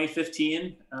saves in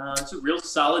 2015. It's a real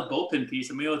solid bullpen piece.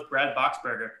 I'm going to go with Brad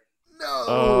Boxberger. No.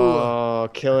 Oh,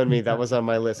 killing me. That was on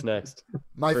my list next.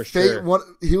 My favorite one.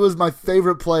 He was my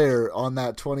favorite player on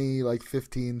that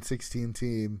 2015-16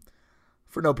 team.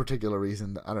 For no particular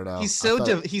reason. I don't know. He's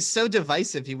so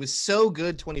divisive. He was so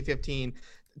good 2015,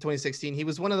 2016. He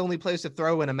was one of the only players to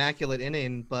throw an immaculate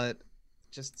inning, but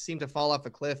just seemed to fall off a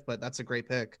cliff. But that's a great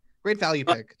pick. Great value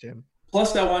pick, Jim.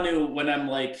 Plus, I want to, when I'm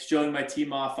like showing my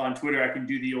team off on Twitter, I can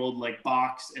do the old like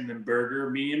box and then burger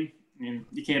meme. I mean,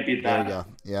 you can't beat that. There you go.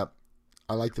 Yep.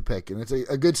 I like the pick. And it's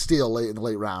a good steal late in the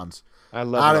late rounds. I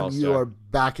love Adam, it. you are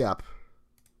back up.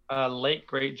 Late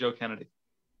great Joe Kennedy.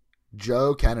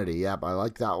 Joe Kennedy. Yep. I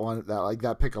like that one. I like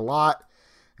that pick a lot.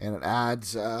 And it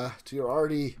adds to your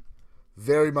already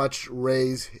very much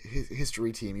Rays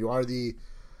history team. You are the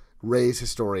Rays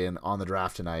historian on the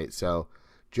draft tonight. So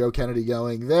Joe Kennedy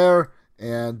going there.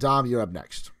 And Dom, you're up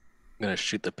next. I'm going to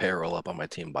shoot the payroll up on my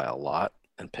team by a lot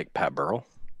and pick Pat Burrell.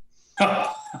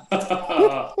 Pat the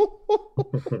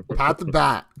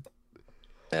Bat.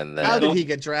 And then How did he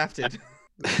get drafted?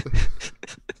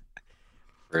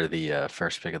 for the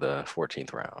first pick of the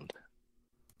 14th round,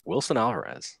 Wilson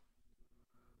Alvarez.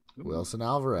 Wilson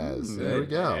Alvarez. There we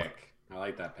Good go. pick. I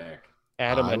like that pick.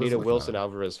 Adam, I I need was a with Wilson that.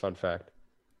 Alvarez fun fact.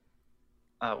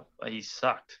 Oh, he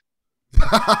sucked.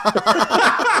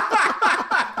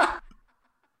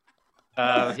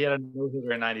 He had a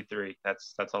no-hitter in '93.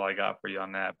 That's all I got for you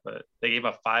on that. But they gave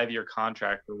a 5-year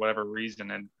contract for whatever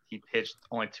reason, and he pitched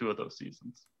only 2 of those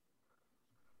seasons.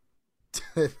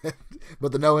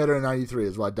 But the no-hitter in 93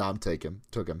 is why Dom took him.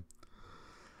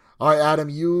 All right, Adam,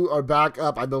 you are back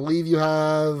up. I believe you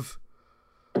have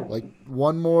like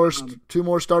 2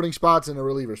 more starting spots and a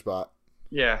reliever spot.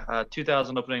 Yeah,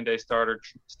 2000 opening day starter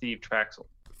Steve Traxel.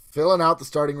 Filling out the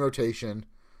starting rotation.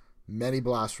 Many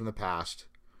blasts from the past.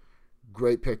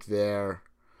 Great pick there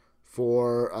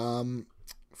for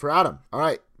Adam. All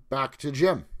right, back to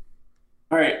Jim.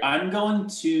 All right, I'm going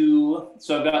to.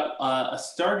 So I've got a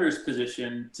starter's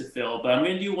position to fill, but I'm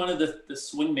going to do one of the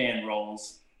swingman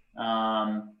roles.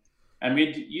 I'm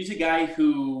going to use a guy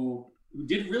who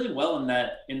did really well in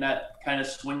that kind of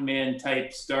swingman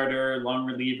type starter, long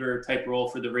reliever type role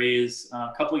for the Rays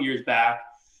a couple of years back.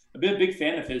 I've been a big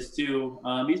fan of his too.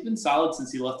 He's been solid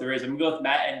since he left the Rays. I'm going to go with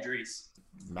Matt Andriese.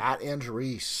 Matt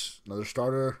Andriese, another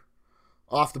starter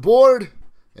off the board.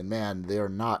 And man, there are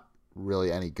not really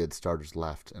any good starters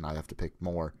left, and I have to pick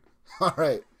more. All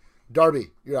right,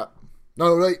 Darby, you're up.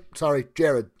 No, wait, sorry,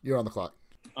 Jared, you're on the clock.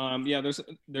 Yeah,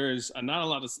 there's not a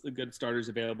lot of good starters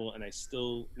available, and I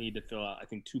still need to fill out, I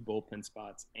think, 2 bullpen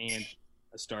spots and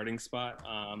a starting spot.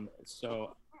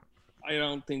 So I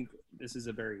don't think this is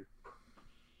a very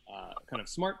kind of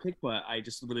smart pick, but I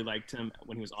just really liked him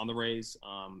when he was on the Rays.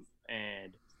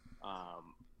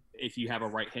 If you have a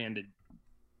right-handed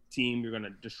team, you're going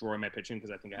to destroy my pitching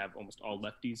because I think I have almost all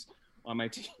lefties on my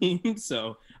team.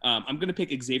 So I'm going to pick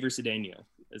Xavier Cedeno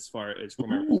as far as for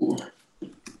my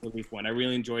relief one. I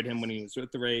really enjoyed him when he was with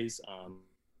the Rays.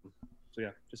 So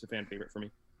yeah, just a fan favorite for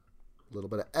me. A little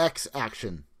bit of X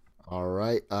action. All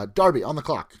right, Darby on the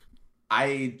clock.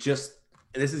 This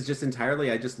is just entirely,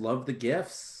 I just love the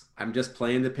gifts. I'm just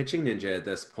playing the pitching ninja at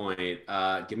this point.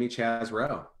 Give me Chaz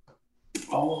Rowe.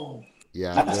 Oh.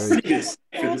 Yeah.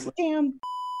 Damn.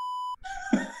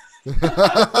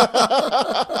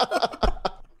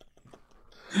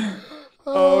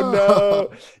 Oh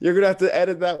no! You're gonna have to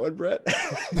edit that one, Brett.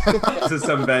 This is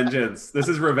some vengeance. This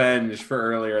is revenge for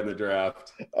earlier in the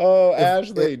draft. Oh,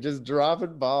 Ashley, just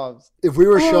dropping bombs. If we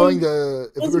were showing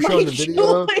the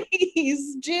video,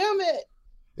 Jam it.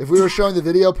 If we were showing the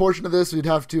video portion of this, we'd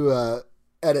have to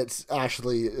edit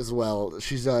Ashley as well.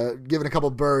 She's given a couple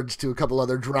birds to a couple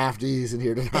other draftees in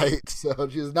here tonight, so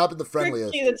she's not been the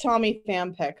friendliest. The Tommy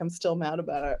fan pick. I'm still mad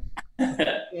about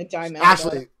it.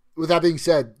 Ashley, with that being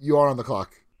said, you are on the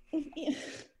clock.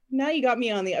 Now you got me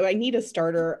on the. I need a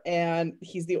starter, and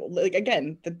he's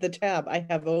the tab I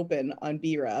have open on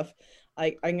BREF.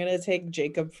 I'm gonna take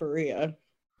Jacob Faria.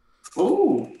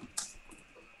 Ooh.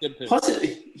 Plus,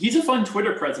 he's a fun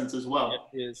Twitter presence as well. Yeah,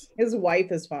 he is. His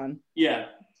wife is fun. Yeah.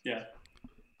 Yeah,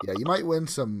 you might win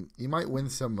some.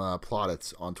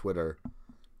 Plaudits on Twitter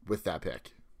with that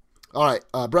pick. All right,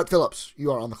 Brett Phillips,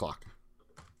 you are on the clock.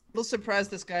 A little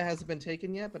surprised this guy hasn't been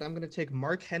taken yet, but I'm going to take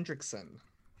Mark Hendrickson.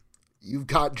 You've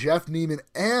got Jeff Neiman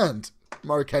and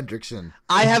Mark Hendrickson.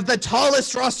 I have the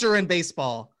tallest roster in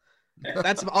baseball.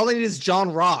 That's all I need is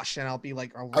John Rosh, and I'll be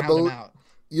like, I'll round him out.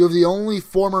 You have the only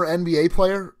former NBA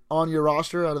player on your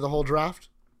roster out of the whole draft?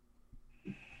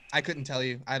 I couldn't tell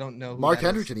you. I don't know who Mark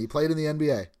that Hendrickson. is. He played in the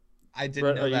NBA. I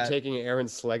didn't know that. Are you taking Aaron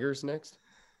Slegers next?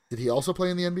 Did he also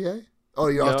play in the NBA? Oh,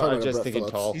 you're No, talking I'm about just Brett thinking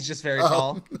Phillips. tall. He's just very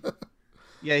tall.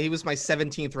 Yeah, he was my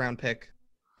 17th round pick.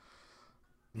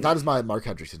 That is my Mark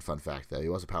Hendrickson fun fact, though. He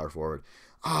was a power forward.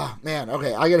 Ah, man.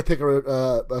 Okay, I got to pick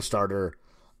a starter.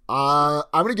 I'm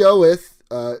going to go with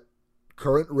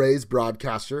current Rays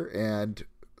broadcaster and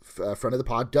friend of the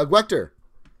pod, Doug Wechter.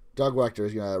 Doug Wechter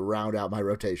is going to round out my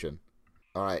rotation.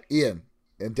 All right, Ian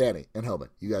and Danny and Hillman,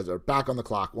 you guys are back on the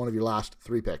clock. One of your last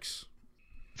 3 picks.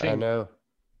 I know.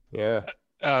 Yeah.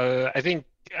 I think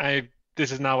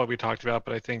this is not what we talked about,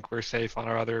 but I think we're safe on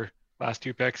our other last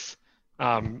 2 picks.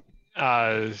 One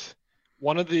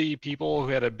of the people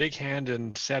who had a big hand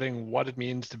in setting what it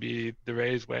means to be the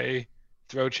Rays way,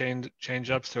 throw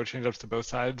change-ups to both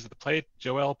sides of the plate,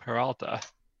 Joel Peralta.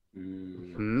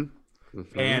 Mm-hmm.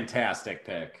 Fantastic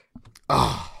pick.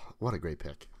 Oh, what a great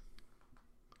pick.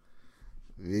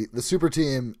 The super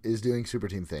team is doing super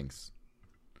team things.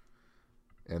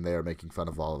 And they are making fun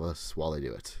of all of us while they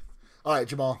do it. All right,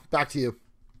 Jamal, back to you.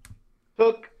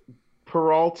 Took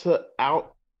Peralta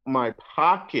out my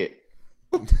pocket.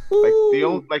 Like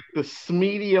the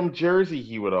medium jersey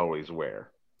he would always wear.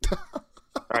 All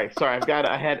right, sorry,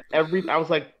 I was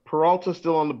like, Peralta's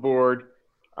still on the board.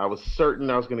 I was certain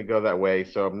I was going to go that way,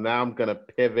 so now I'm going to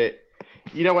pivot.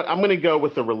 You know what? I'm going to go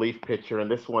with the relief pitcher, and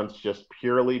this one's just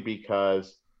purely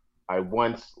because I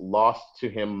once lost to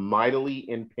him mightily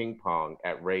in ping pong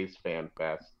at Rays Fan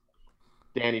Fest.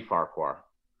 Danny Farquhar.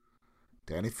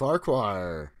 Danny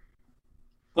Farquhar.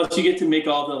 Plus, you get to make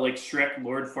all the Shrek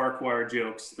Lord Farquhar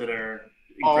jokes that are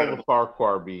incredible. All the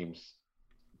Farquhar beams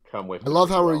come with. I love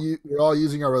how we're all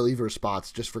using our reliever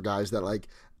spots just for guys that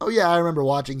oh yeah, I remember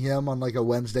watching him on a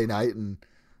Wednesday night and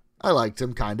I liked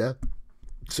him kinda,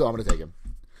 so I'm gonna take him.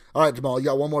 All right, Jamal, you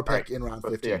got one more pick in round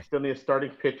 15. Yeah, still need a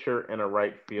starting pitcher and a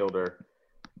right fielder.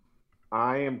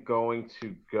 I am going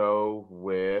to go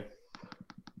with.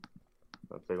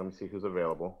 Let me see who's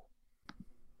available.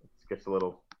 This gets a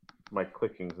little my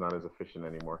clicking's not as efficient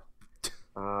anymore.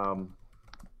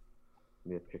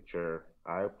 Need a picture.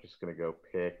 I'm just gonna go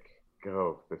pick.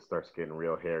 Go. This starts getting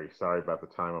real hairy. Sorry about the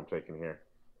time I'm taking here.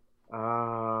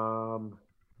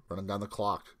 Running down the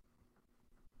clock.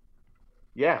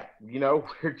 Yeah,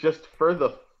 we're just for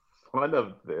the fun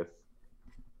of this.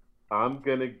 I'm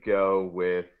gonna go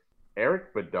with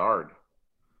Eric Bedard.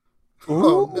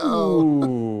 Oh no.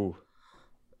 Ooh.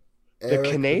 The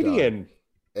Eric Canadian. Bedard.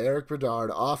 Eric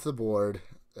Bedard off the board.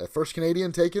 First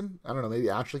Canadian taken? I don't know. Maybe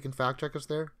Ashley can fact check us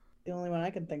there. The only one I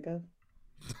can think of.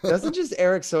 Doesn't just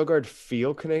Eric Sogard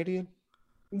feel Canadian?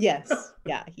 Yes.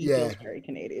 Yeah, he Yeah. feels very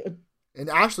Canadian. And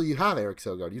Ashley, you have Eric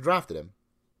Sogard. You drafted him.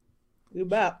 You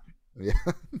bet. Yeah.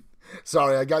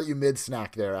 Sorry, I got you mid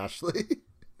snack there, Ashley.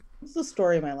 It's the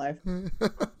story of my life.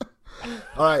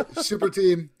 All right, super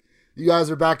team. You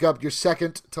guys are back up. Your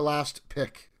second to last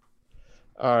pick.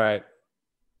 All right.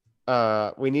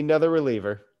 We need another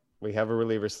reliever. We have a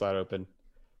reliever slot open.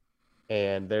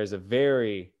 And there's a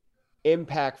very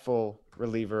impactful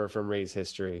reliever from Rays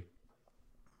history.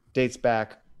 Dates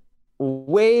back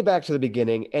way back to the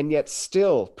beginning and yet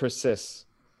still persists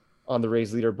on the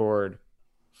Rays leaderboard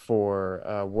for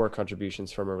WAR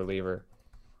contributions from a reliever.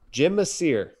 Jim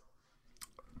Messier.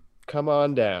 Come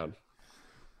on down.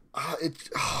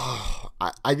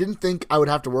 I didn't think I would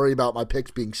have to worry about my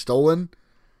picks being stolen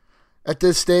at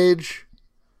this stage,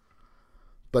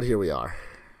 but here we are.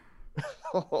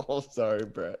 Oh, sorry,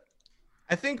 Brett.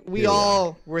 I think we Yeah.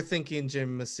 all were thinking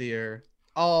Jim Messier.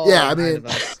 All Yeah, I 9 mean, of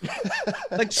us.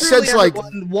 Like since, truly,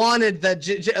 everyone wanted that.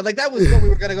 Like that was what we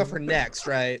were gonna go for next,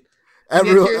 right? And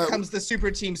then here comes the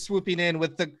super team swooping in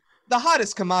with the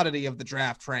hottest commodity of the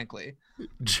draft, frankly.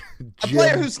 A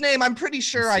player whose name I'm pretty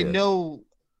sure I know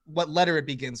what letter it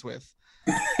begins with.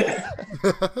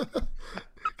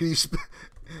 Can you?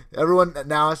 Everyone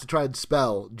now has to try and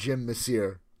spell Jim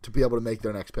Messier to be able to make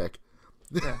their next pick.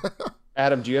 Yeah.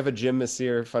 Adam, do you have a Jim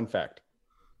Messier fun fact?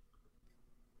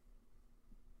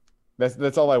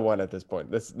 That's all I want at this point.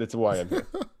 That's why I'm here.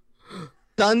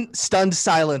 Stunned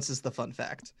silence is the fun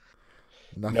fact.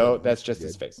 No, that's just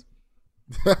his face.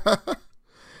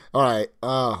 All right.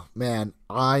 Oh man,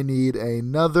 I need Or his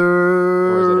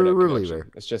another internet reliever.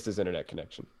 connection. It's just his internet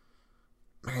connection.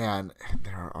 Man,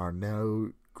 there are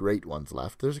no great ones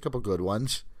left. There's a couple good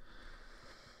ones.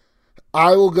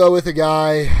 I will go with a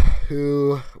guy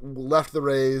who left the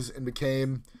Rays and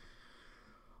became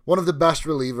one of the best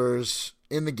relievers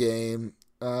in the game.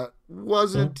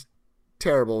 Wasn't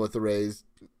terrible with the Rays.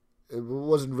 It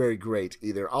wasn't very great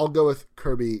either. I'll go with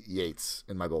Kirby Yates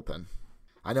in my bullpen.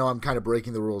 I know I'm kind of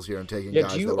breaking the rules here and taking Yeah,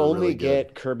 guys do you that were only really good.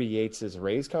 get Kirby Yates'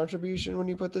 Rays contribution when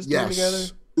you put this team Yes. together?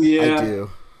 Yeah, I do.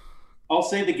 I'll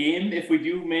say the game. If we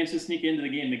do manage to sneak into the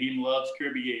game loves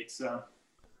Kirby Yates. So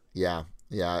Yeah.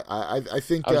 I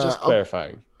think. I was just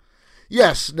clarifying.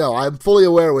 Yes, no, I'm fully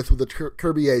aware with the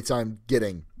Kirby Yates I'm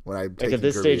getting when I'm taking Like at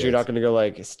this Kirby stage, you're Yates. not going to go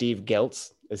like Steve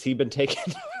Geltz. Has he been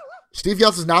taken? Steve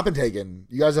Geltz has not been taken.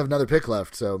 You guys have another pick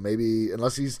left, so maybe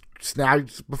unless he's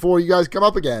snagged before you guys come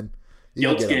up again, you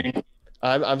can Geltz get him. game.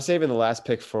 I'm saving the last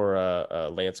pick for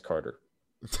Lance Carter.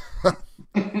 All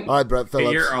right, Brett Hey,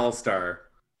 Phillips, you're all-star.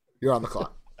 you're on the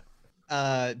clock.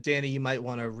 Danny, you might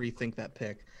want to rethink that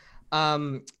pick.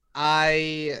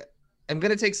 I am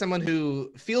going to take someone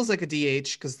who feels like a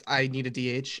DH because I need a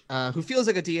DH, who feels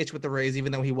like a DH with the Rays,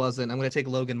 even though he wasn't. I'm going to take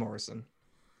Logan Morrison.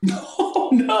 Oh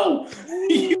no!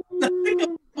 You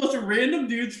the most random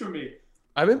dudes for me.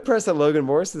 I'm impressed that Logan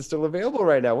Morrison's still available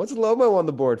right now. What's Lomo on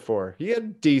the board for? He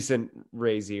had decent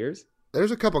Rays years.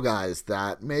 There's a couple guys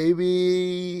that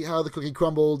maybe how the cookie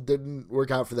crumbled didn't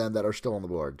work out for them that are still on the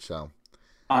board. So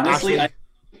Honestly, Ashley?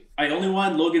 I only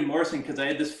wanted Logan Morrison because I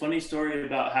had this funny story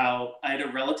about how I had a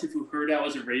relative who heard I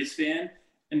was a Rays fan,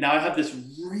 and now I have this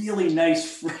really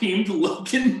nice framed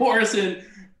Logan Morrison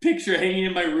picture hanging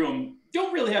in my room.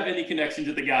 Don't really have any connection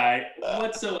to the guy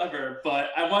whatsoever, but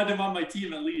I wanted him on my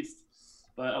team at least.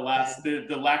 But alas, the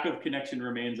lack of connection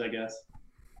remains, I guess.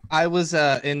 I was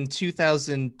in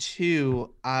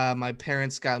 2002. My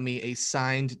parents got me a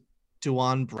signed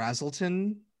Duan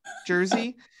Brazelton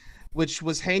jersey, which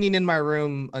was hanging in my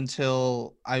room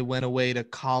until I went away to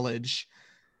college.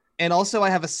 And also, I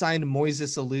have a signed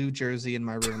Moises Alou jersey in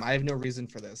my room. I have no reason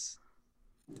for this.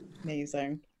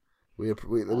 Amazing. we've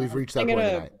reached that I'm point gonna-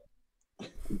 tonight.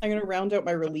 I'm going to round out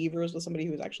my relievers with somebody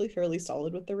who's actually fairly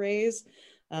solid with the Rays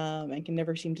and can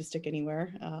never seem to stick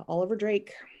anywhere. Oliver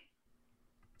Drake.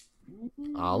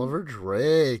 Oliver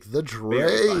Drake, the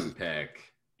Very fun Drake.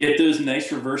 pick. Get those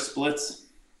nice reverse splits.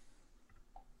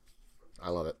 I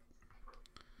love it.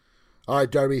 All right,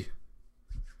 Darby,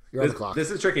 you're on the clock. This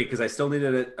is tricky because I still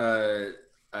needed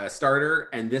starter,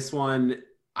 and this one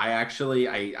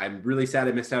I'm really sad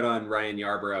I missed out on Ryan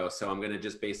Yarbrough, so I'm gonna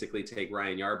just basically take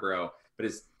Ryan Yarbrough, but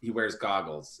he wears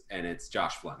goggles, and it's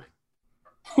Josh Fleming.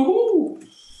 Ooh.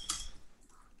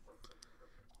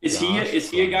 Is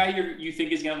he a guy you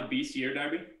think is gonna have a beast year,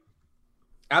 Darby?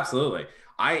 Absolutely.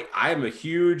 I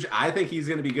think he's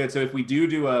gonna be good. So if we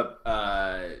do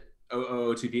a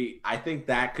OOTP, I think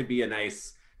that could be a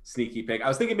nice sneaky pick. I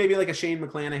was thinking maybe like a Shane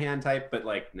McClanahan type, but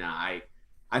like, nah,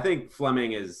 I think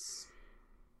Fleming is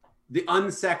the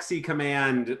unsexy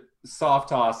command soft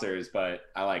tossers, but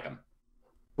I like him.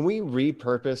 Can we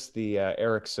repurpose the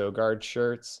Eric Sogard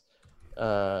shirts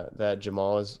that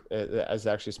Jamal is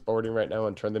actually sporting right now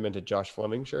and turn them into Josh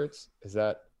Fleming shirts? Is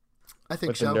that I think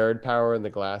with so. the nerd power and the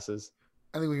glasses?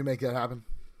 I think we can make that happen.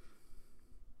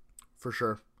 For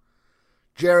sure.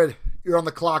 Jared, you're on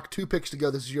the clock. 2 picks to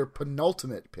go. This is your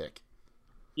penultimate pick.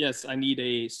 Yes, I need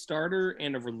a starter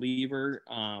and a reliever.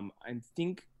 I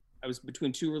think I was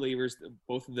between 2 relievers.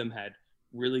 Both of them had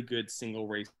really good single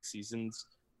race seasons,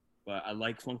 but I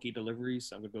like funky deliveries,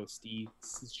 so I'm gonna go with Steve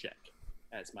Cishek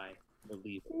as my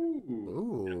reliever.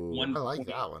 Ooh, I like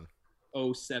that one.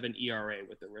 0.07 ERA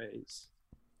with the Rays.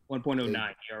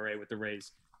 1.09 ERA with the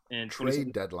Rays. And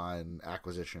trade deadline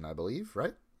acquisition, I believe,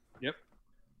 right? Yep.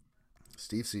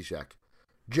 Steve Cishek.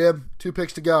 Jim, 2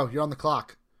 picks to go. You're on the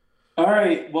clock. All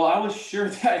right. Well, I was sure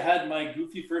that I had my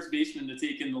goofy first baseman to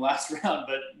take in the last round,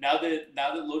 but now that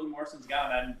Logan Morrison's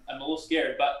gone, I'm a little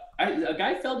scared. But a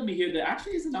guy fell to me here that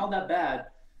actually isn't all that bad.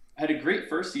 Had a great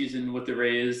first season with the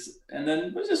Rays, and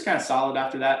then was just kind of solid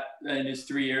after that in his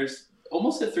 3 years.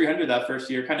 Almost hit 300 that first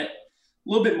year. Kind of a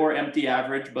little bit more empty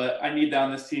average, but I need that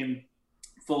on this team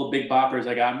full of big boppers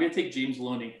I got. I'm going to take James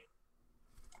Loney.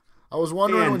 I was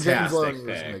wondering when James Fantastic Loney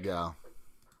was pick. going to go.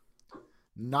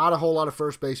 Not a whole lot of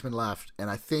first basemen left, and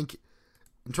I think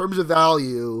in terms of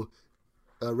value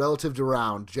relative to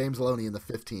round, James Loney in the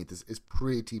 15th is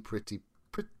pretty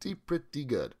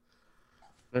good.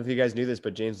 I don't know if you guys knew this,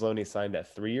 but James Loney signed a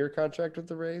 3-year contract with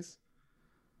the Rays.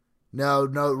 No,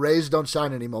 Rays don't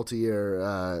sign any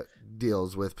multi-year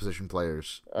deals with position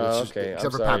players. Oh, okay. Except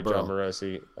I'm for sorry, Pat Burrell. John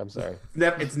Morosi. I'm sorry.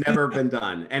 It's never been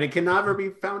done, and it can never be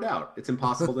found out. It's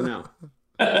impossible to know.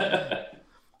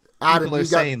 Adam, People are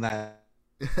saying that.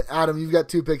 Adam, you've got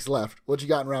 2 picks left. What you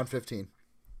got in round 15?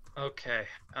 Okay.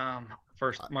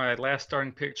 First, my last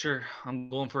starting picture, I'm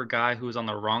going for a guy who was on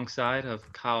the wrong side of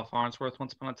Kyle Farnsworth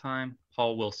once upon a time,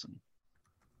 Paul Wilson.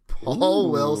 Paul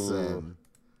Wilson.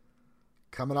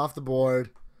 Coming off the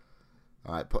board.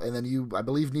 All right. And then you, I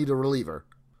believe, need a reliever.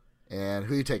 And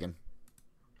who are you taking?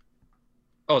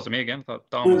 Oh, is it me again? I thought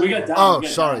Dom was We got Dom. Oh, We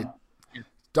got sorry. Dom.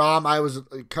 Dom, I was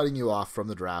cutting you off from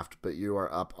the draft, but you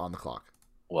are up on the clock.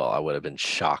 Well, I would have been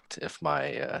shocked if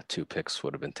my 2 picks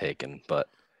would have been taken, but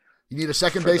You need a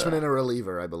second baseman and a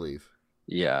reliever, I believe.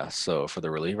 yeah. So for the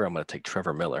reliever, I'm going to take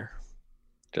Trevor Miller,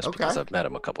 just because I've met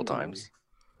him a couple times.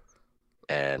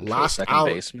 And Last for the second out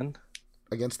baseman,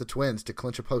 against the Twins to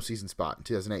clinch a postseason spot in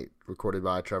 2008, recorded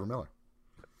by Trevor Miller.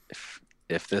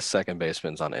 if this second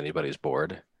baseman's on anybody's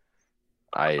board,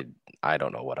 I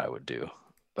don't know what I would do,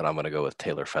 but I'm going to go with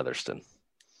Taylor Featherston.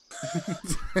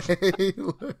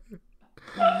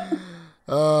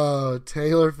 Oh,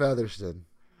 Taylor Featherston.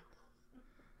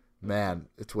 Man,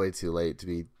 it's way too late to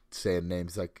be saying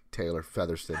names like Taylor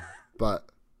Featherston. But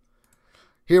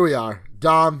here we are.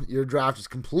 Dom, your draft is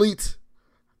complete.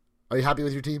 Are you happy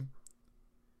with your team?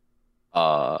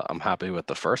 I'm happy with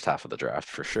the first half of the draft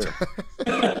for sure.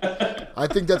 I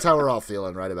think that's how we're all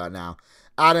feeling right about now.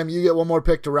 Adam, you get one more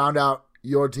pick to round out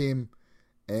your team,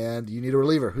 and you need a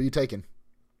reliever. Who are you taking?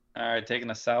 All right, taking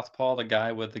a southpaw, the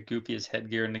guy with the goofiest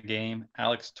headgear in the game,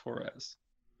 Alex Torres.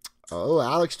 Oh,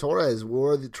 Alex Torres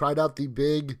tried out the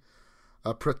big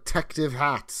protective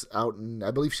hats out in,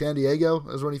 I believe, San Diego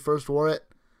is when he first wore it.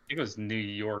 I think it was New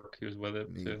York. He was with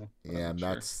it too. Yeah,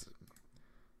 that's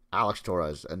Alex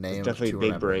Torres, a name. It's definitely to big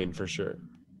remember. brain for sure.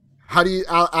 How do you,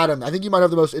 Adam? I think you might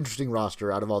have the most interesting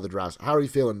roster out of all the drafts. How are you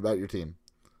feeling about your team?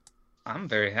 I'm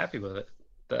very happy with it.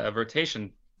 The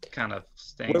rotation kind of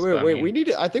stinks. Wait. but I mean, We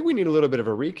need. I think we need a little bit of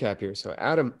a recap here. So,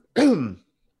 Adam,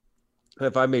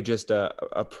 if I may just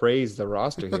appraise the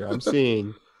roster here, I'm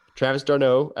seeing Travis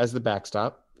d'Arnaud as the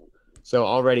backstop. So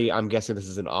already, I'm guessing this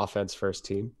is an offense first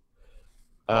team.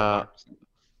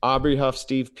 Aubrey Huff,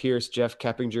 Steve Pearce, Jeff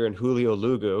Keppinger, and Julio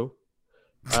Lugo.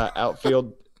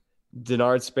 Outfield,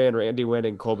 Denard Span, Randy Wynn,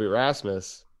 and Colby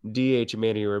Rasmus. DH,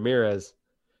 Manny Ramirez.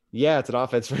 Yeah, it's an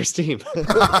offense first team.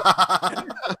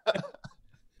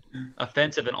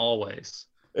 offensive in all ways.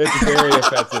 It's very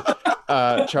offensive.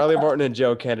 Charlie Morton and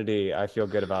Joe Kennedy. I feel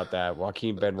good about that.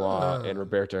 Joaquin Benoit and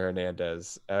Roberto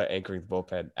Hernandez anchoring the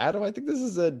bullpen. Adam, I think this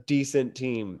is a decent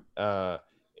team in a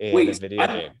video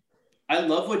game. I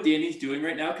love what Danny's doing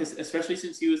right now, because especially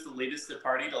since he was the latest to the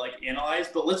party to like analyze.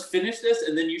 But let's finish this,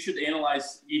 and then you should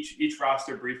analyze each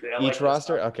roster briefly. Each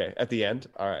roster, okay, at the end.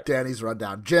 All right. Danny's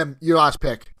rundown. Jim, your last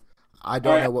pick. I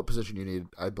don't know what position you need.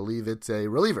 I believe it's a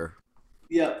reliever.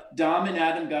 Yeah, Dom and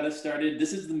Adam got us started.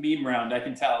 This is the meme round. I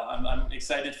can tell. I'm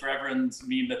excited for everyone's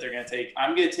meme that they're gonna take.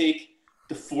 I'm gonna take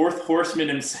the fourth horseman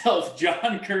himself,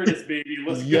 John Curtis, baby.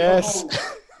 Let's yes.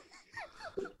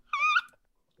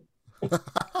 go.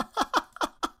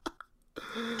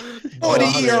 What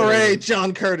ERA,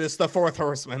 John Curtis, the fourth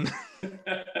horseman.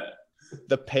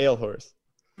 The pale horse.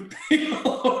 Pale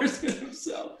horseman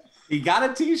himself. He got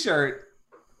a T-shirt.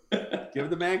 Give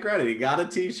the man credit. He got a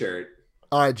T-shirt.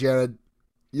 All right, Jared,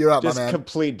 you're up, Just my man.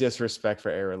 complete disrespect for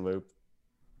Aaron Loop.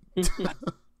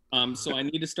 So I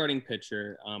need a starting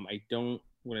pitcher. I don't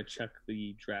want to check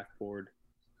the draft board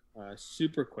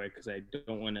super quick because I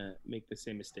don't want to make the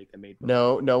same mistake I made.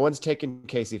 No one's taking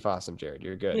Casey Fossum, Jared.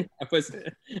 You're good. I wasn't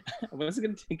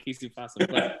going to take Casey Fossum,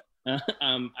 but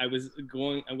I'm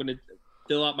going to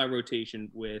fill out my rotation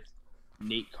with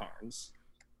Nate Carnes.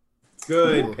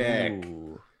 Good pick.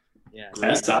 Yeah.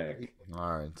 Great pick. All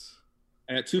right.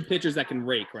 I got two pitchers that can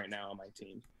rake right now on my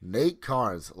team. Nate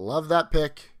Carnes. Love that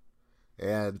pick.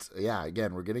 And, yeah,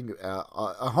 again, we're getting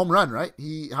a home run, right?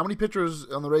 How many pitchers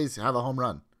on the Rays have a home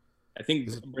run? I think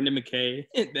Brendan McKay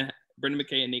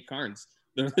and Nate Carnes.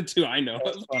 They're the two I know.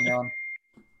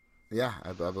 Yeah,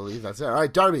 I believe that's it. All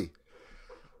right, Darby.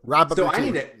 Wrap up So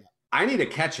your team. I need a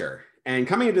catcher. And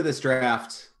coming into this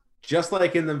draft, just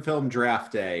like in the film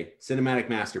Draft Day, cinematic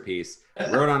masterpiece,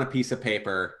 wrote on a piece of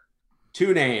paper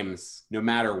 2 names, no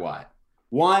matter what.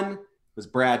 One was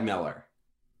Brad Miller.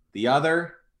 The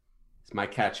other is my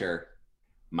catcher,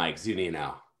 Mike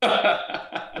Zunino.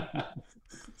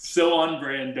 So on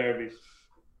brand, Darby.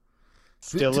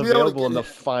 Still To be able to available in the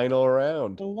final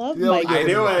round. I love To be able to Mike. get I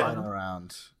into knew the it. Final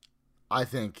round. I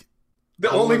think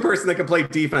The only person that can play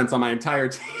defense on my entire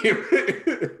team.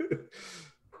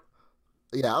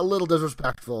 yeah, a little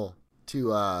disrespectful to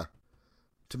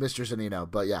Mr. Zanino,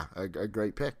 but yeah, a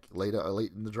great pick late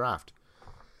in the draft.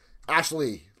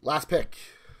 Ashley, last pick.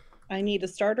 I need a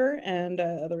starter, and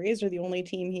the Rays are the only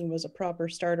team he was a proper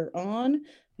starter on.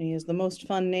 And he is the most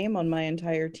fun name on my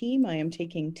entire team. I am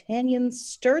taking Tanyan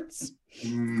Sturts.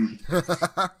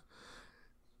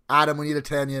 Adam, we need a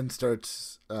Tanyan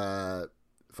Sturts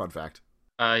fun fact.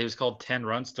 He was called 10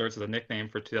 Run Starts as a nickname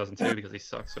for 2002 because he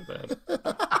sucks so bad.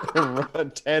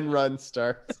 10 run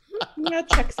starts. That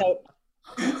checks out.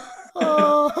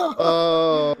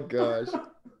 Oh gosh.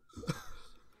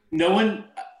 No one.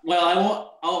 Well, I won't.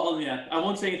 I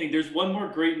won't say anything. There's one more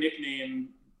great nickname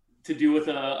to do with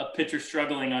a pitcher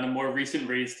struggling on a more recent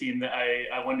Rays team that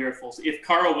I wonder if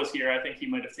Carl was here, I think he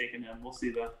might have taken him. We'll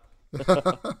see though.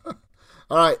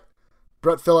 All right,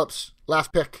 Brett Phillips,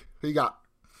 last pick. Who you got?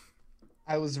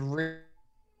 I was really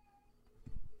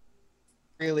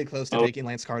close to taking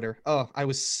Lance Carter. Oh, I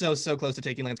was so close to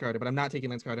taking Lance Carter, but I'm not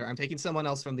taking Lance Carter. I'm taking someone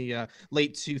else from the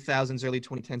late 2000s, early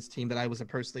 2010s team that I was a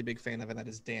personally big fan of, and that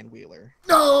is Dan Wheeler.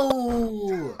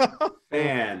 No!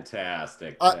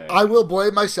 Fantastic. I will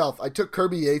blame myself. I took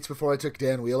Kirby Yates before I took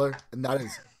Dan Wheeler, and that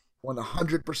is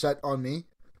 100% on me.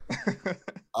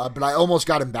 But I almost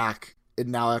got him back, and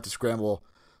now I have to scramble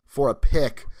for a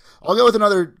pick. I'll go with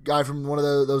another guy from one of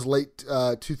those late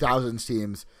 2000s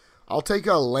teams. I'll take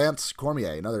Lance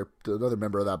Cormier, another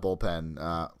member of that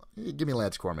bullpen. Give me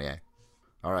Lance Cormier.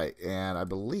 All right, and I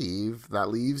believe that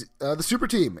leaves the super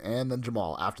team, and then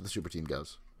Jamal after the super team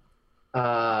goes.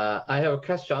 I have a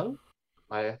question.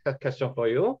 I have a question for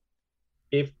you.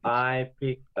 If I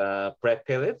pick Brett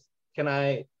Phillips, can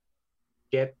I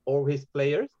get all his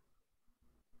players?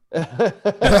 I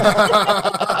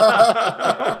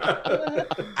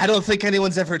don't think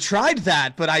anyone's ever tried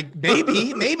that, but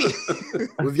maybe.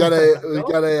 We've got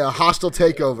a hostile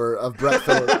takeover of Brett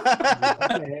Phillips.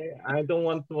 Okay, I don't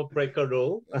want to break a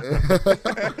rule.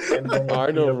 There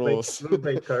are no rules. Rule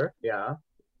breaker, yeah.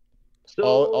 So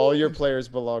All your players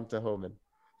belong to Homan.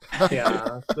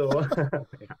 yeah. So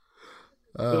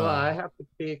so I have to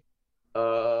pick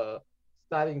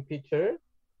starting pitcher,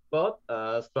 but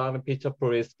starting pitcher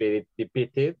pool is very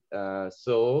defeated.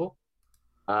 So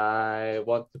I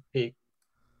want to pick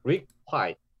Rick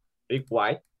White. We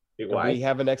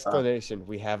have an explanation.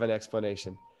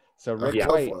 So Rick Yeah.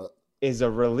 White is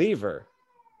a reliever.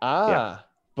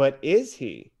 But is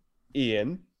he?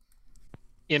 Ian?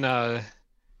 He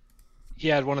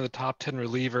had one of the top 10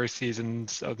 reliever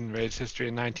seasons of the Rays history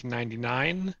in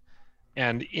 1999.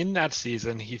 And in that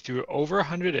season, he threw over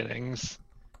 100 innings.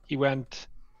 He went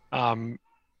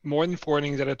more than 4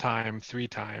 innings at a time 3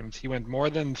 times. He went more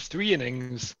than 3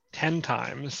 innings 10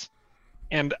 times.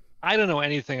 And I don't know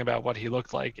anything about what he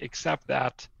looked like, except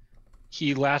that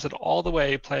he lasted all the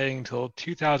way playing until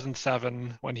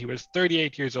 2007 when he was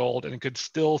 38 years old and could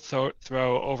still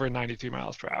throw over 93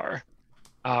 miles per hour.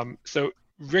 So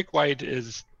Rick White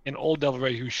is an old Devil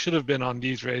Ray who should have been on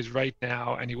these Rays right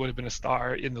now, and he would have been a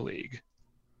star in the league.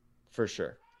 For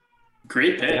sure.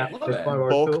 Great pick. Yeah, that's my word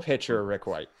Bulk too. pitcher Rick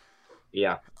White.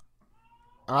 Yeah.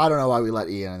 I don't know why we let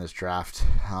Ian in this draft.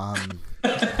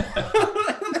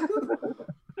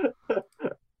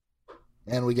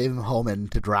 And we gave him Homan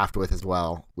to draft with as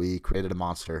well. We created a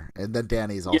monster. And then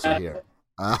Danny's also here.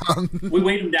 We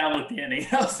weighed him down with Danny.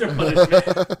 That was their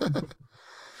punishment.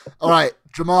 All right,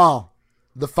 Jamal,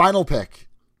 the final pick.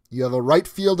 You have a right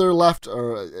fielder left,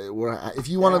 or if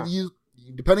you want to use,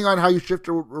 depending on how you shift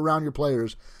around your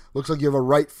players, looks like you have a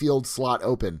right field slot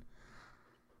open.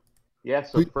 Yeah,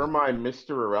 so for my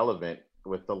Mr. Irrelevant,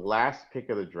 with the last pick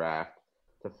of the draft,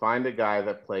 to find a guy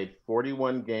that played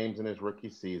 41 games in his rookie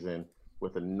season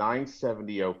with a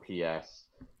 970 OPS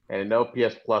and an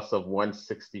OPS plus of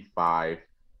 165,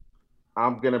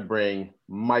 I'm going to bring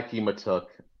Mikey Matuk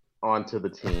onto the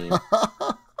team.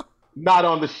 Not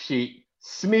on the sheet.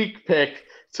 Sneak pick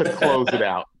to close it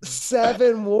out.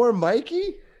 7 more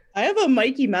Mikey? I have a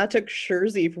Mikey Matuk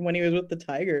jersey from when he was with the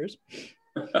Tigers.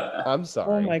 I'm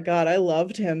sorry. Oh my God, I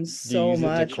loved him so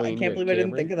much. I can't believe I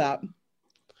didn't think of that.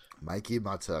 Mikey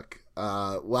Matuk.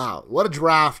 Wow, what a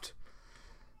draft.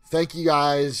 Thank you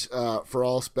guys for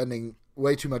all spending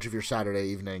way too much of your Saturday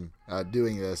evening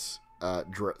doing this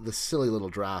silly little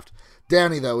draft.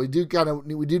 Danny, though, we do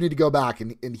need to go back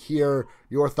and hear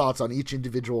your thoughts on each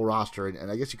individual roster,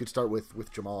 and I guess you could start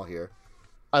with Jamal here.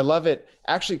 I love it.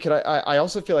 Actually, I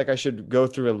also feel like I should go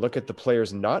through and look at the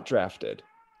players not drafted.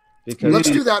 Because Let's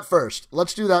do that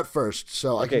first.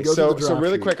 So I can go through the draft so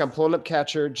really sheet. quick, I'm pulling up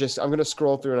catcher. I'm going to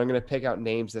scroll through and I'm going to pick out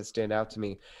names that stand out to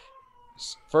me.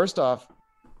 First off,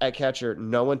 at catcher,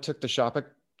 no one took the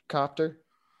Shopacopter.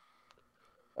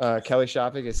 Kelly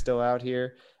Shopik is still out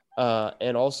here.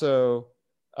 And also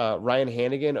Ryan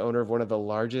Hannigan, owner of one of the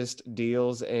largest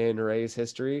deals in Rays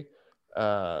history.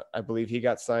 I believe he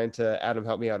got signed to, Adam,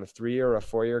 help me out, a 3-year or a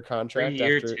 4-year contract. 3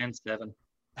 year, after... 10-7.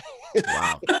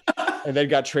 Wow. And then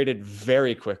got traded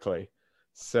very quickly.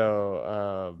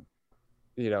 So,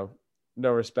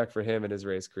 no respect for him and his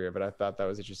Rays career, but I thought that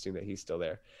was interesting that he's still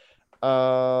there.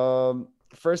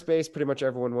 First base, pretty much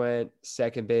everyone went.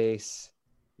 Second base,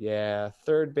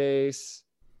 third base,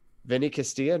 Vinny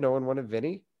Castilla. No one wanted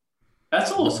Vinny.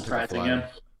 That's a little surprising. Yeah.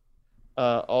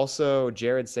 Also,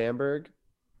 Jared Sandberg.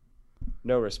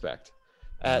 No respect.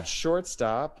 At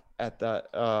shortstop,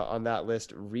 on that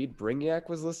list, Reed Brignac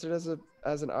was listed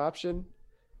as an option.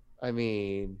 I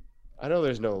mean, I know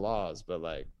there's no laws, but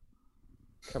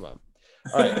come on.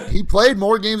 All right. He played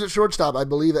more games at shortstop, I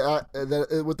believe,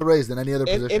 with the Rays than any other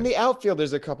position. In the outfield,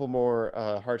 there's a couple more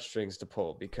heartstrings to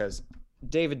pull because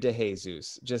David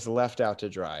DeJesus just left out to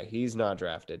dry. He's not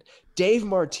drafted. Dave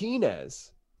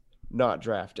Martinez, not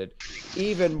drafted.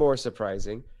 Even more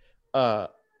surprising,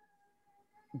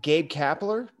 Gabe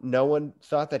Kapler, no one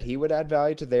thought that he would add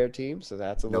value to their team, so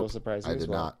that's a little surprising as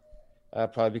well.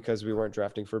 Probably because we weren't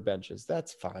drafting for benches.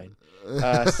 That's fine.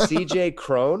 CJ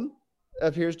Crone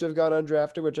appears to have gone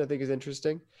undrafted, which I think is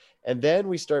interesting. And then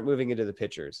we start moving into the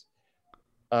pitchers.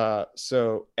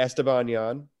 So Esteban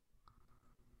Yan,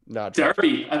 not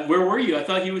drafted. Darby, where were you? I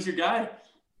thought he was your guy.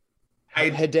 I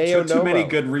Hideo took too many Nomo.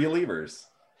 good relievers.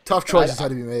 Tough choices had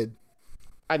to be made.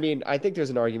 I mean, I think there's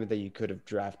an argument that you could have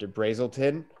drafted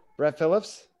Brazelton, Brett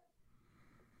Phillips.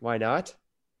 Why not?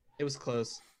 It was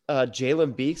close.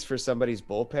 Jalen Beeks for somebody's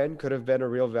bullpen could have been a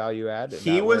real value add.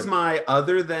 He was my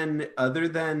other than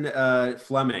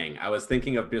Fleming. I was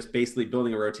thinking of just basically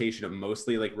building a rotation of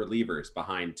mostly relievers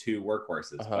behind 2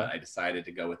 workhorses, but I decided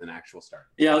to go with an actual starter.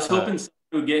 Yeah, I was hoping someone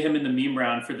would get him in the meme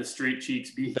round for the straight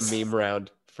cheeks beats. The meme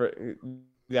round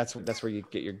that's where you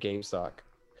get your game stock.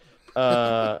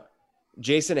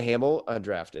 Jason Hamill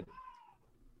undrafted.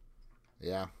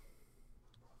 Yeah.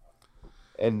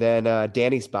 And then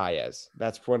Danny Baez.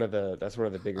 That's one of the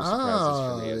bigger surprises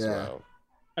for me as well.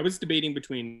 I was debating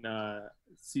between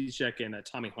Cishek and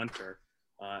Tommy Hunter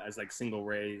as single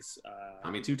Rays.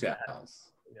 Tommy Two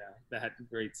Tails. That had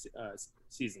great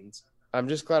seasons. I'm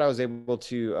just glad I was able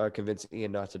to convince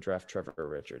Ian not to draft Trevor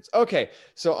Richards. Okay,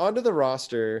 so onto the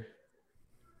roster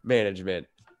management.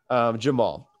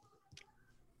 Jamal.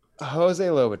 Jose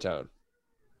Lobaton.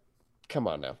 Come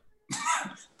on now.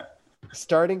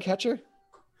 Starting catcher?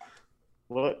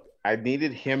 What? I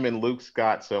needed him and Luke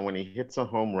Scott, so when he hits a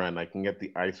home run, I can get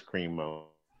the ice cream moment.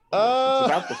 Oh. It's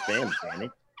about the fans, Danny.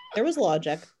 There was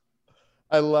logic.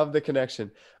 I love the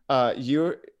connection.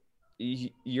 Your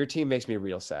team makes me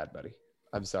real sad, buddy.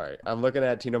 I'm sorry. I'm looking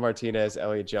at Tino Martinez,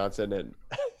 Elliot Johnson, and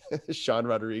Sean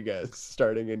Rodriguez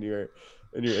starting in your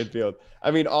infield.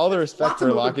 I mean, all the respect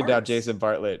for locking down Jason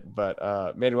Bartlett,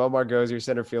 but Manuel Margot is your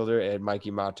center fielder, and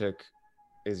Mikey Matuk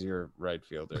is your right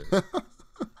fielder.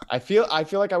 I feel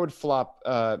like I would flop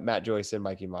Matt Joyce and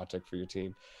Mikey Matuk for your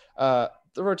team. The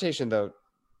rotation, though,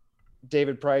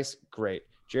 David Price, great.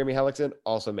 Jeremy Hellickson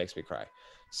also makes me cry.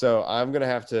 So I'm going to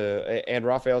have to – and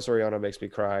Rafael Soriano makes me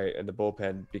cry in the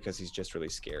bullpen because he's just really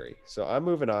scary. So I'm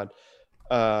moving on.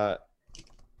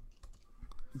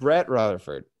 Brett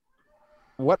Rutherford.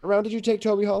 What round did you take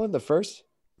Toby Holland? The first?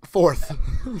 Fourth.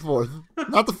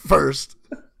 Not the first.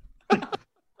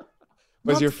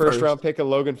 Was your first round pick a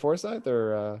Logan Forsythe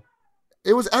or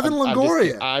it was Evan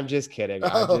Longoria? I'm just kidding.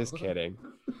 I'm just kidding.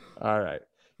 All right.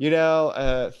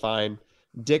 Fine.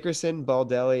 Dickerson,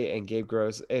 Baldelli, and Gabe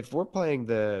Gross. If we're playing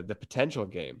the potential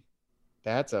game,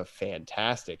 that's a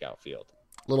fantastic outfield.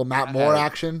 Little Matt Moore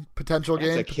action potential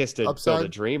game. That's a kiss to build a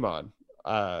dream on.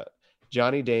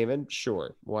 Johnny Damon,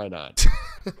 sure, why not?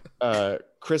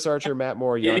 Chris Archer, Matt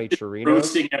Moore, Yanni Torino.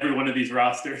 Roasting every one of these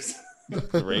rosters.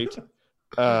 Great.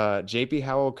 JP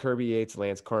Howell, Kirby Yates,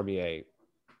 Lance Cormier.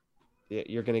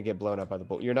 You're going to get blown up by the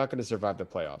bull. You're not going to survive the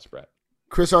playoffs, Brett.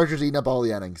 Chris Archer's eating up all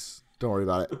the innings. Don't worry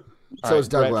about it. So is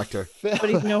Doug Lecter. What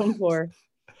he's known for.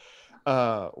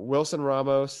 Wilson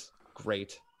Ramos,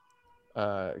 great.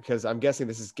 Because I'm guessing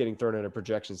this is getting thrown in a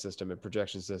projection system, and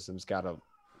projection systems got to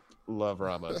love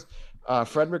Ramos.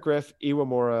 Fred McGriff,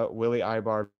 Iwamura, Willie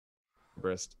Ibar,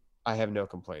 Brist. I have no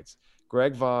complaints.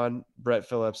 Greg Vaughn, Brett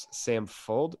Phillips, Sam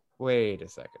Fold. Wait a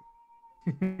second.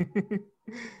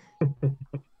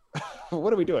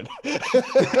 What are we doing?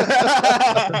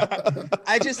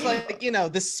 I just like,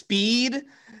 the speed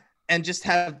and just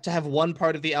have to have one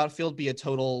part of the outfield be a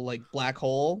total like black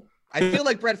hole. I feel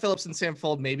like Brett Phillips and Sam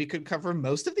Fold maybe could cover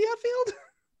most of the outfield.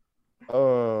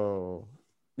 Oh,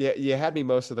 yeah. You had me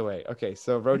most of the way. Okay.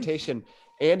 So rotation,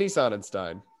 Andy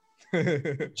Sonnenstein,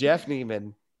 Jeff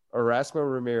Neiman,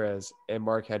 Erasmo Ramirez, and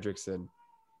Mark Hendrickson.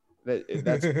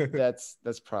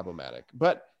 That's problematic.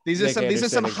 But these are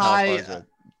some high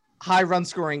run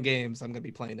scoring games I'm gonna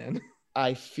be playing in.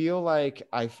 I feel like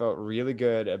I felt really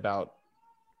good about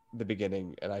the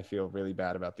beginning, and I feel really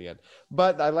bad about the end.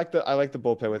 But I like the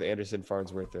bullpen with Anderson,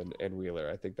 Farnsworth, and Wheeler.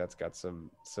 I think that's got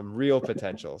some real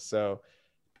potential. So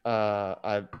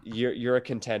you're a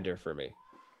contender for me.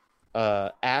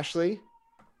 Ashley,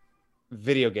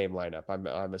 video game lineup.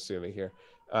 I'm assuming here.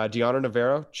 Deanna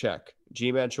Navarro, check.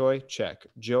 G-Man Choi, check.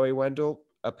 Joey Wendell,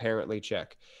 apparently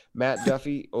check. Matt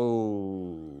Duffy,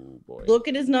 oh boy. Look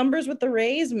at his numbers with the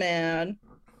Rays, man.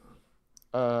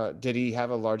 Did he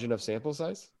have a large enough sample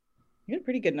size? He had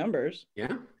pretty good numbers.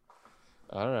 Yeah.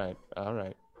 All right.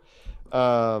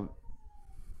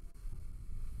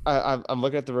 I'm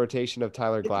looking at the rotation of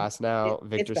Tyler Glass now,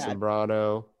 Victor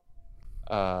Sembrano.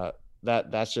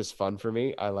 That's just fun for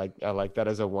me. I like that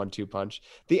as a 1-2 punch.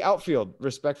 The outfield,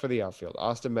 respect for the outfield.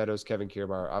 Austin Meadows, Kevin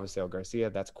Kiermaier, Avisail Garcia.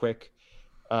 That's quick.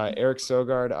 Eric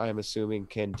Sogard, I am assuming,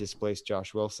 can displace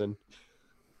Josh Wilson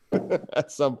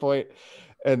at some point.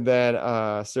 And then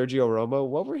Sergio Romo.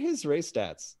 What were his race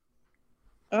stats?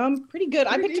 Pretty good.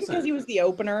 I picked him because he was the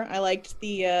opener. I liked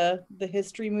the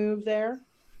history move there.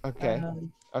 Okay.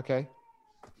 Okay.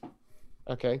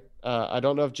 I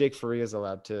don't know if Jake Faria is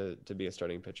allowed to be a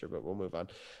starting pitcher, but we'll move on.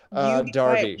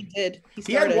 Darby. He did.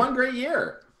 He had one great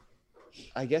year.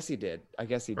 I guess he did.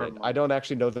 I don't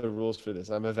actually know the rules for this.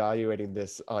 I'm evaluating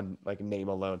this on like name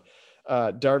alone.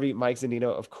 Darby, Mike Zunino,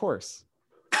 of course.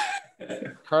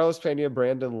 Carlos Pena,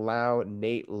 Brandon Lau,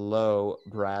 Nate Lowe,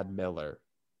 Brad Miller.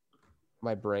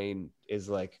 My brain is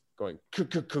like going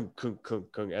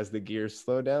kung as the gears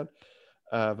slow down,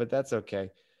 but that's okay.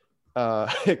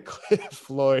 Cliff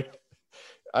Floyd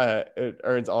it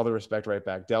earns all the respect right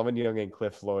back. Delvin Young and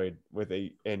Cliff Floyd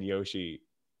and Yoshi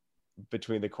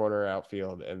between the corner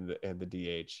outfield and the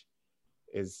DH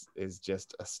is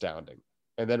just astounding.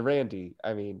 And then Randy,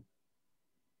 I mean,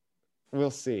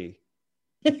 we'll see.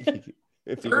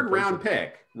 Third round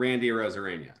pick, Randy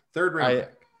Arozarena. Third round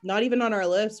pick. Not even on our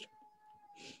list.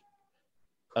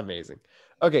 Amazing.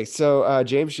 Okay, so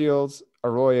James Shields,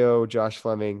 Arroyo, Josh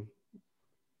Fleming,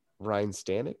 Ryan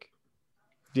Stanek,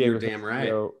 Diego damn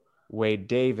right. Wade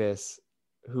Davis,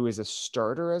 who is a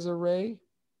starter as a Ray.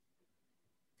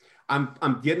 I'm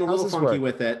getting a little funky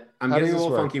with it. I'm getting a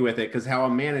little funky with it because how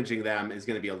I'm managing them is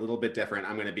going to be a little bit different.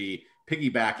 I'm going to be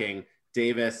piggybacking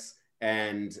Davis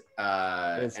and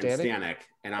Stanek?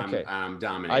 and Okay. I'm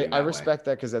dominating. I respect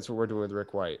that because that's what we're doing with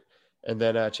Rick White. And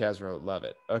then Chaz wrote, love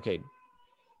it. Okay.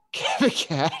 Kevin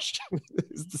Cash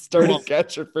is the starting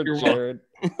catcher for Jared.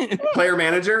 Player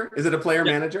manager? Is it a player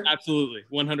manager? Absolutely.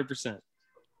 100%.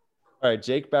 All right.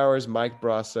 Jake Bowers, Mike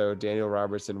Brasso, Daniel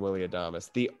Robertson, Willie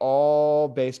Adames. The all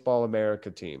Baseball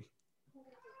America team.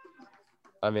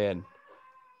 I'm in.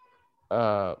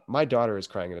 My daughter is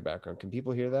crying in the background. Can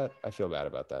people hear that? I feel bad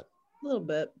about that. A little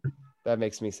bit. That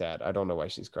makes me sad. I don't know why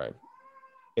she's crying.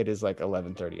 It is like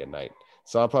 11:30 at night.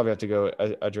 So I'll probably have to go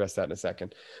address that in a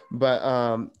second. But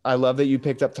I love that you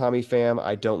picked up Tommy Pham.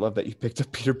 I don't love that you picked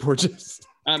up Peter Borges.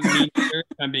 Me neither,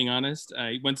 if I'm being honest.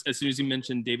 As soon as you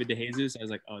mentioned David DeJesus, I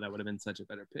was like, oh, that would have been such a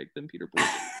better pick than Peter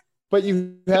Borges. But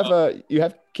you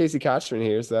have Casey Kochman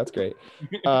here, so that's great.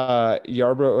 Yarbrough,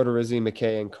 Odorizzi,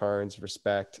 McKay, and Carnes,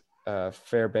 respect.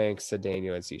 Fairbanks,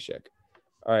 Cedeno, and Cishek.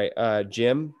 All right,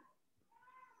 Jim.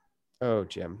 Oh,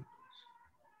 Jim.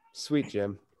 Sweet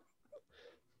Jim.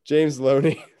 James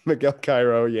Loney, Miguel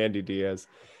Cairo, Yandy Diaz,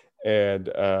 and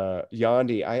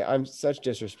Yandy. I'm such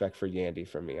disrespect for Yandy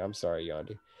from me. I'm sorry,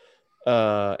 Yandy.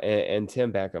 And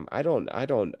Tim Beckham. I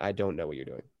don't know what you're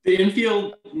doing. The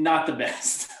infield, not the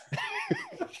best.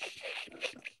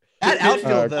 That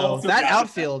outfield, though. That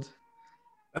outfield.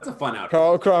 That's a fun outfield.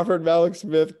 Carl Crawford, Malik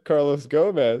Smith, Carlos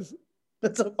Gomez.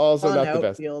 That's also fun not the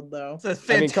best outfield, though. It's a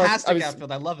fantastic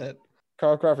outfield. I love it.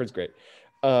 Carl Crawford's great.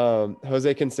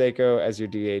 Jose Canseco as your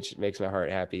DH makes my heart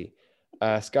happy.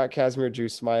 Scott Kazmir, Drew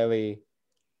Smiley,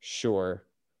 sure.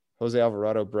 Jose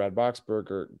Alvarado, Brad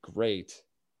Boxberger, great.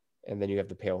 And then you have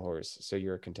the Pale Horse, so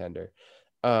you're a contender.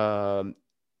 Adam,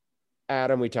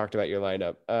 we talked about your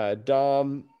lineup.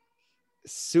 Dom,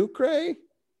 Sucre.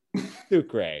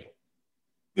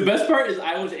 The best part is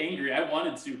I was angry. I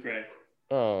wanted Sucre.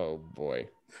 Oh boy.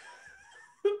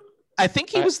 I think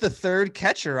he was the third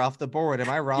catcher off the board. Am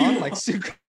I wrong? Like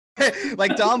Sucre,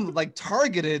 like Dom, like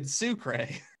targeted Sucre.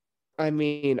 I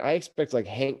mean, I expect like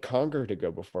Hank Conger to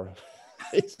go before him.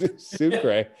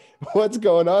 Sucre. What's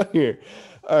going on here?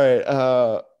 All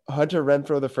right. Hunter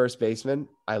Renfroe, the first baseman.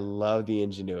 I love the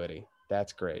ingenuity.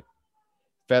 That's great.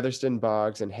 Featherston,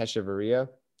 Boggs, and Hechevarria,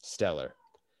 stellar.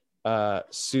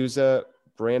 Souza,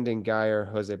 Brandon Geyer,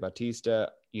 Jose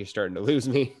Bautista. You're starting to lose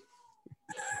me.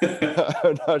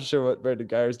 I'm not sure what Brandon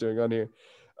Geyer's doing on here.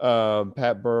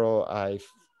 Pat Burrell, I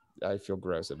feel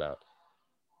gross about.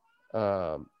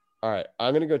 All right,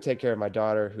 I'm gonna go take care of my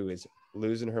daughter who is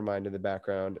losing her mind in the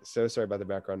background. So sorry about the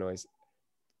background noise,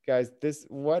 guys.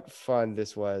 What fun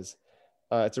this was.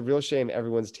 It's a real shame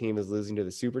everyone's team is losing to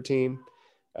the super team,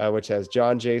 which has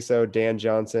John Jaso, Dan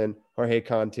Johnson, Jorge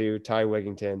Cantu, Ty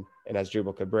Wigington, and has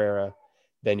Jubal Cabrera.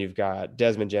 Then you've got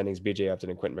Desmond Jennings, BJ Upton,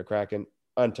 and Quentin McCracken,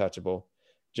 untouchable.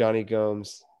 Johnny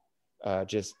Gomes,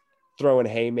 just throwing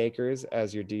haymakers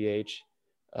as your DH,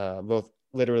 both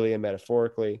literally and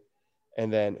metaphorically.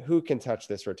 And then who can touch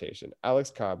this rotation? Alex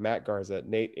Cobb, Matt Garza,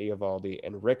 Nate Eovaldi,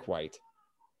 and Rick White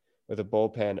with a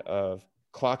bullpen of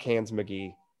Clock Hands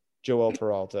McGee, Joel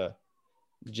Peralta,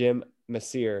 Jim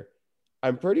Messier.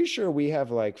 I'm pretty sure we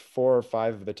have like 4 or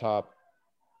 5 of the top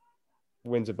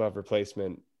wins above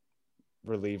replacement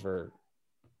reliever.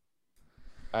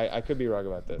 I could be wrong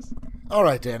about this. All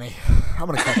right, Danny. I'm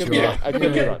going to cut you off. I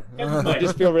could be wrong. I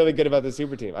just feel really good about the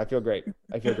super team. I feel great.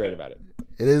 I feel great about it.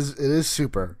 It is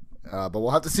super. But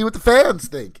we'll have to see what the fans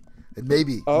think. And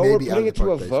maybe we're putting it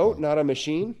to a vote, not a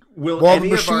machine? Will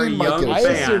any of our young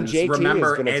fans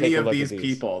remember any of these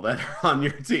people that are on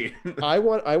your team? I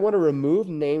want to remove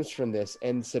names from this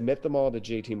and submit them all to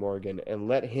JT Morgan and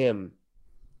let him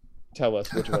tell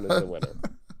us which one is the winner.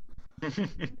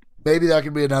 Maybe that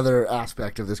could be another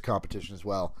aspect of this competition as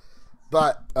well.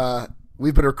 But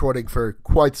we've been recording for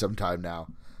quite some time now.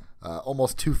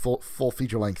 Almost 2 full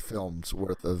feature-length films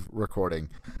worth of recording.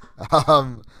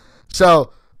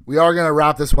 So we are going to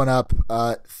wrap this one up.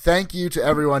 Thank you to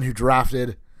everyone who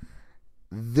drafted.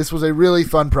 This was a really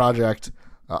fun project.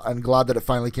 I'm glad that it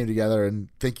finally came together, and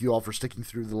thank you all for sticking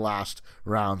through the last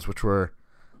rounds, which were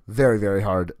very, very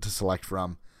hard to select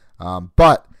from.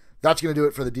 But that's going to do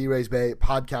it for the D-Rays Bay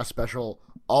podcast special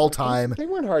all time. They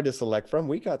weren't hard to select from.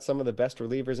 We got some of the best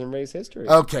relievers in Rays history.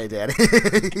 Okay, Danny.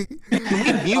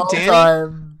 Mute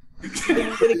Danny.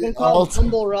 You call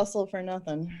Humble Russell for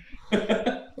nothing.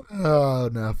 Oh,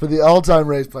 no. For the all-time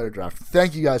Rays player draft.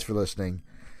 Thank you guys for listening.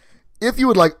 If you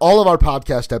would like all of our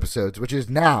podcast episodes, which is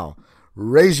now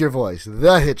Raise Your Voice,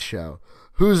 The Hit Show,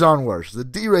 Who's on Worse, the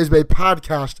D-Rays Bay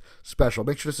podcast special,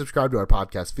 make sure to subscribe to our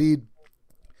podcast feed.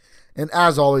 And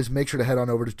as always, make sure to head on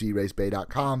over to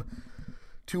draysbay.com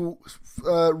to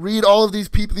read all of these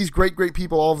people, these great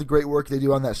people, all of the great work they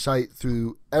do on that site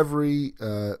through every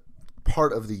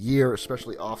part of the year,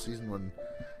 especially off season when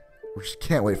we just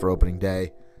can't wait for opening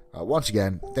day. Once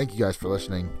again, thank you guys for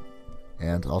listening,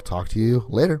 and I'll talk to you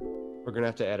later. We're going to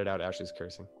have to edit out Ashley's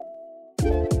cursing.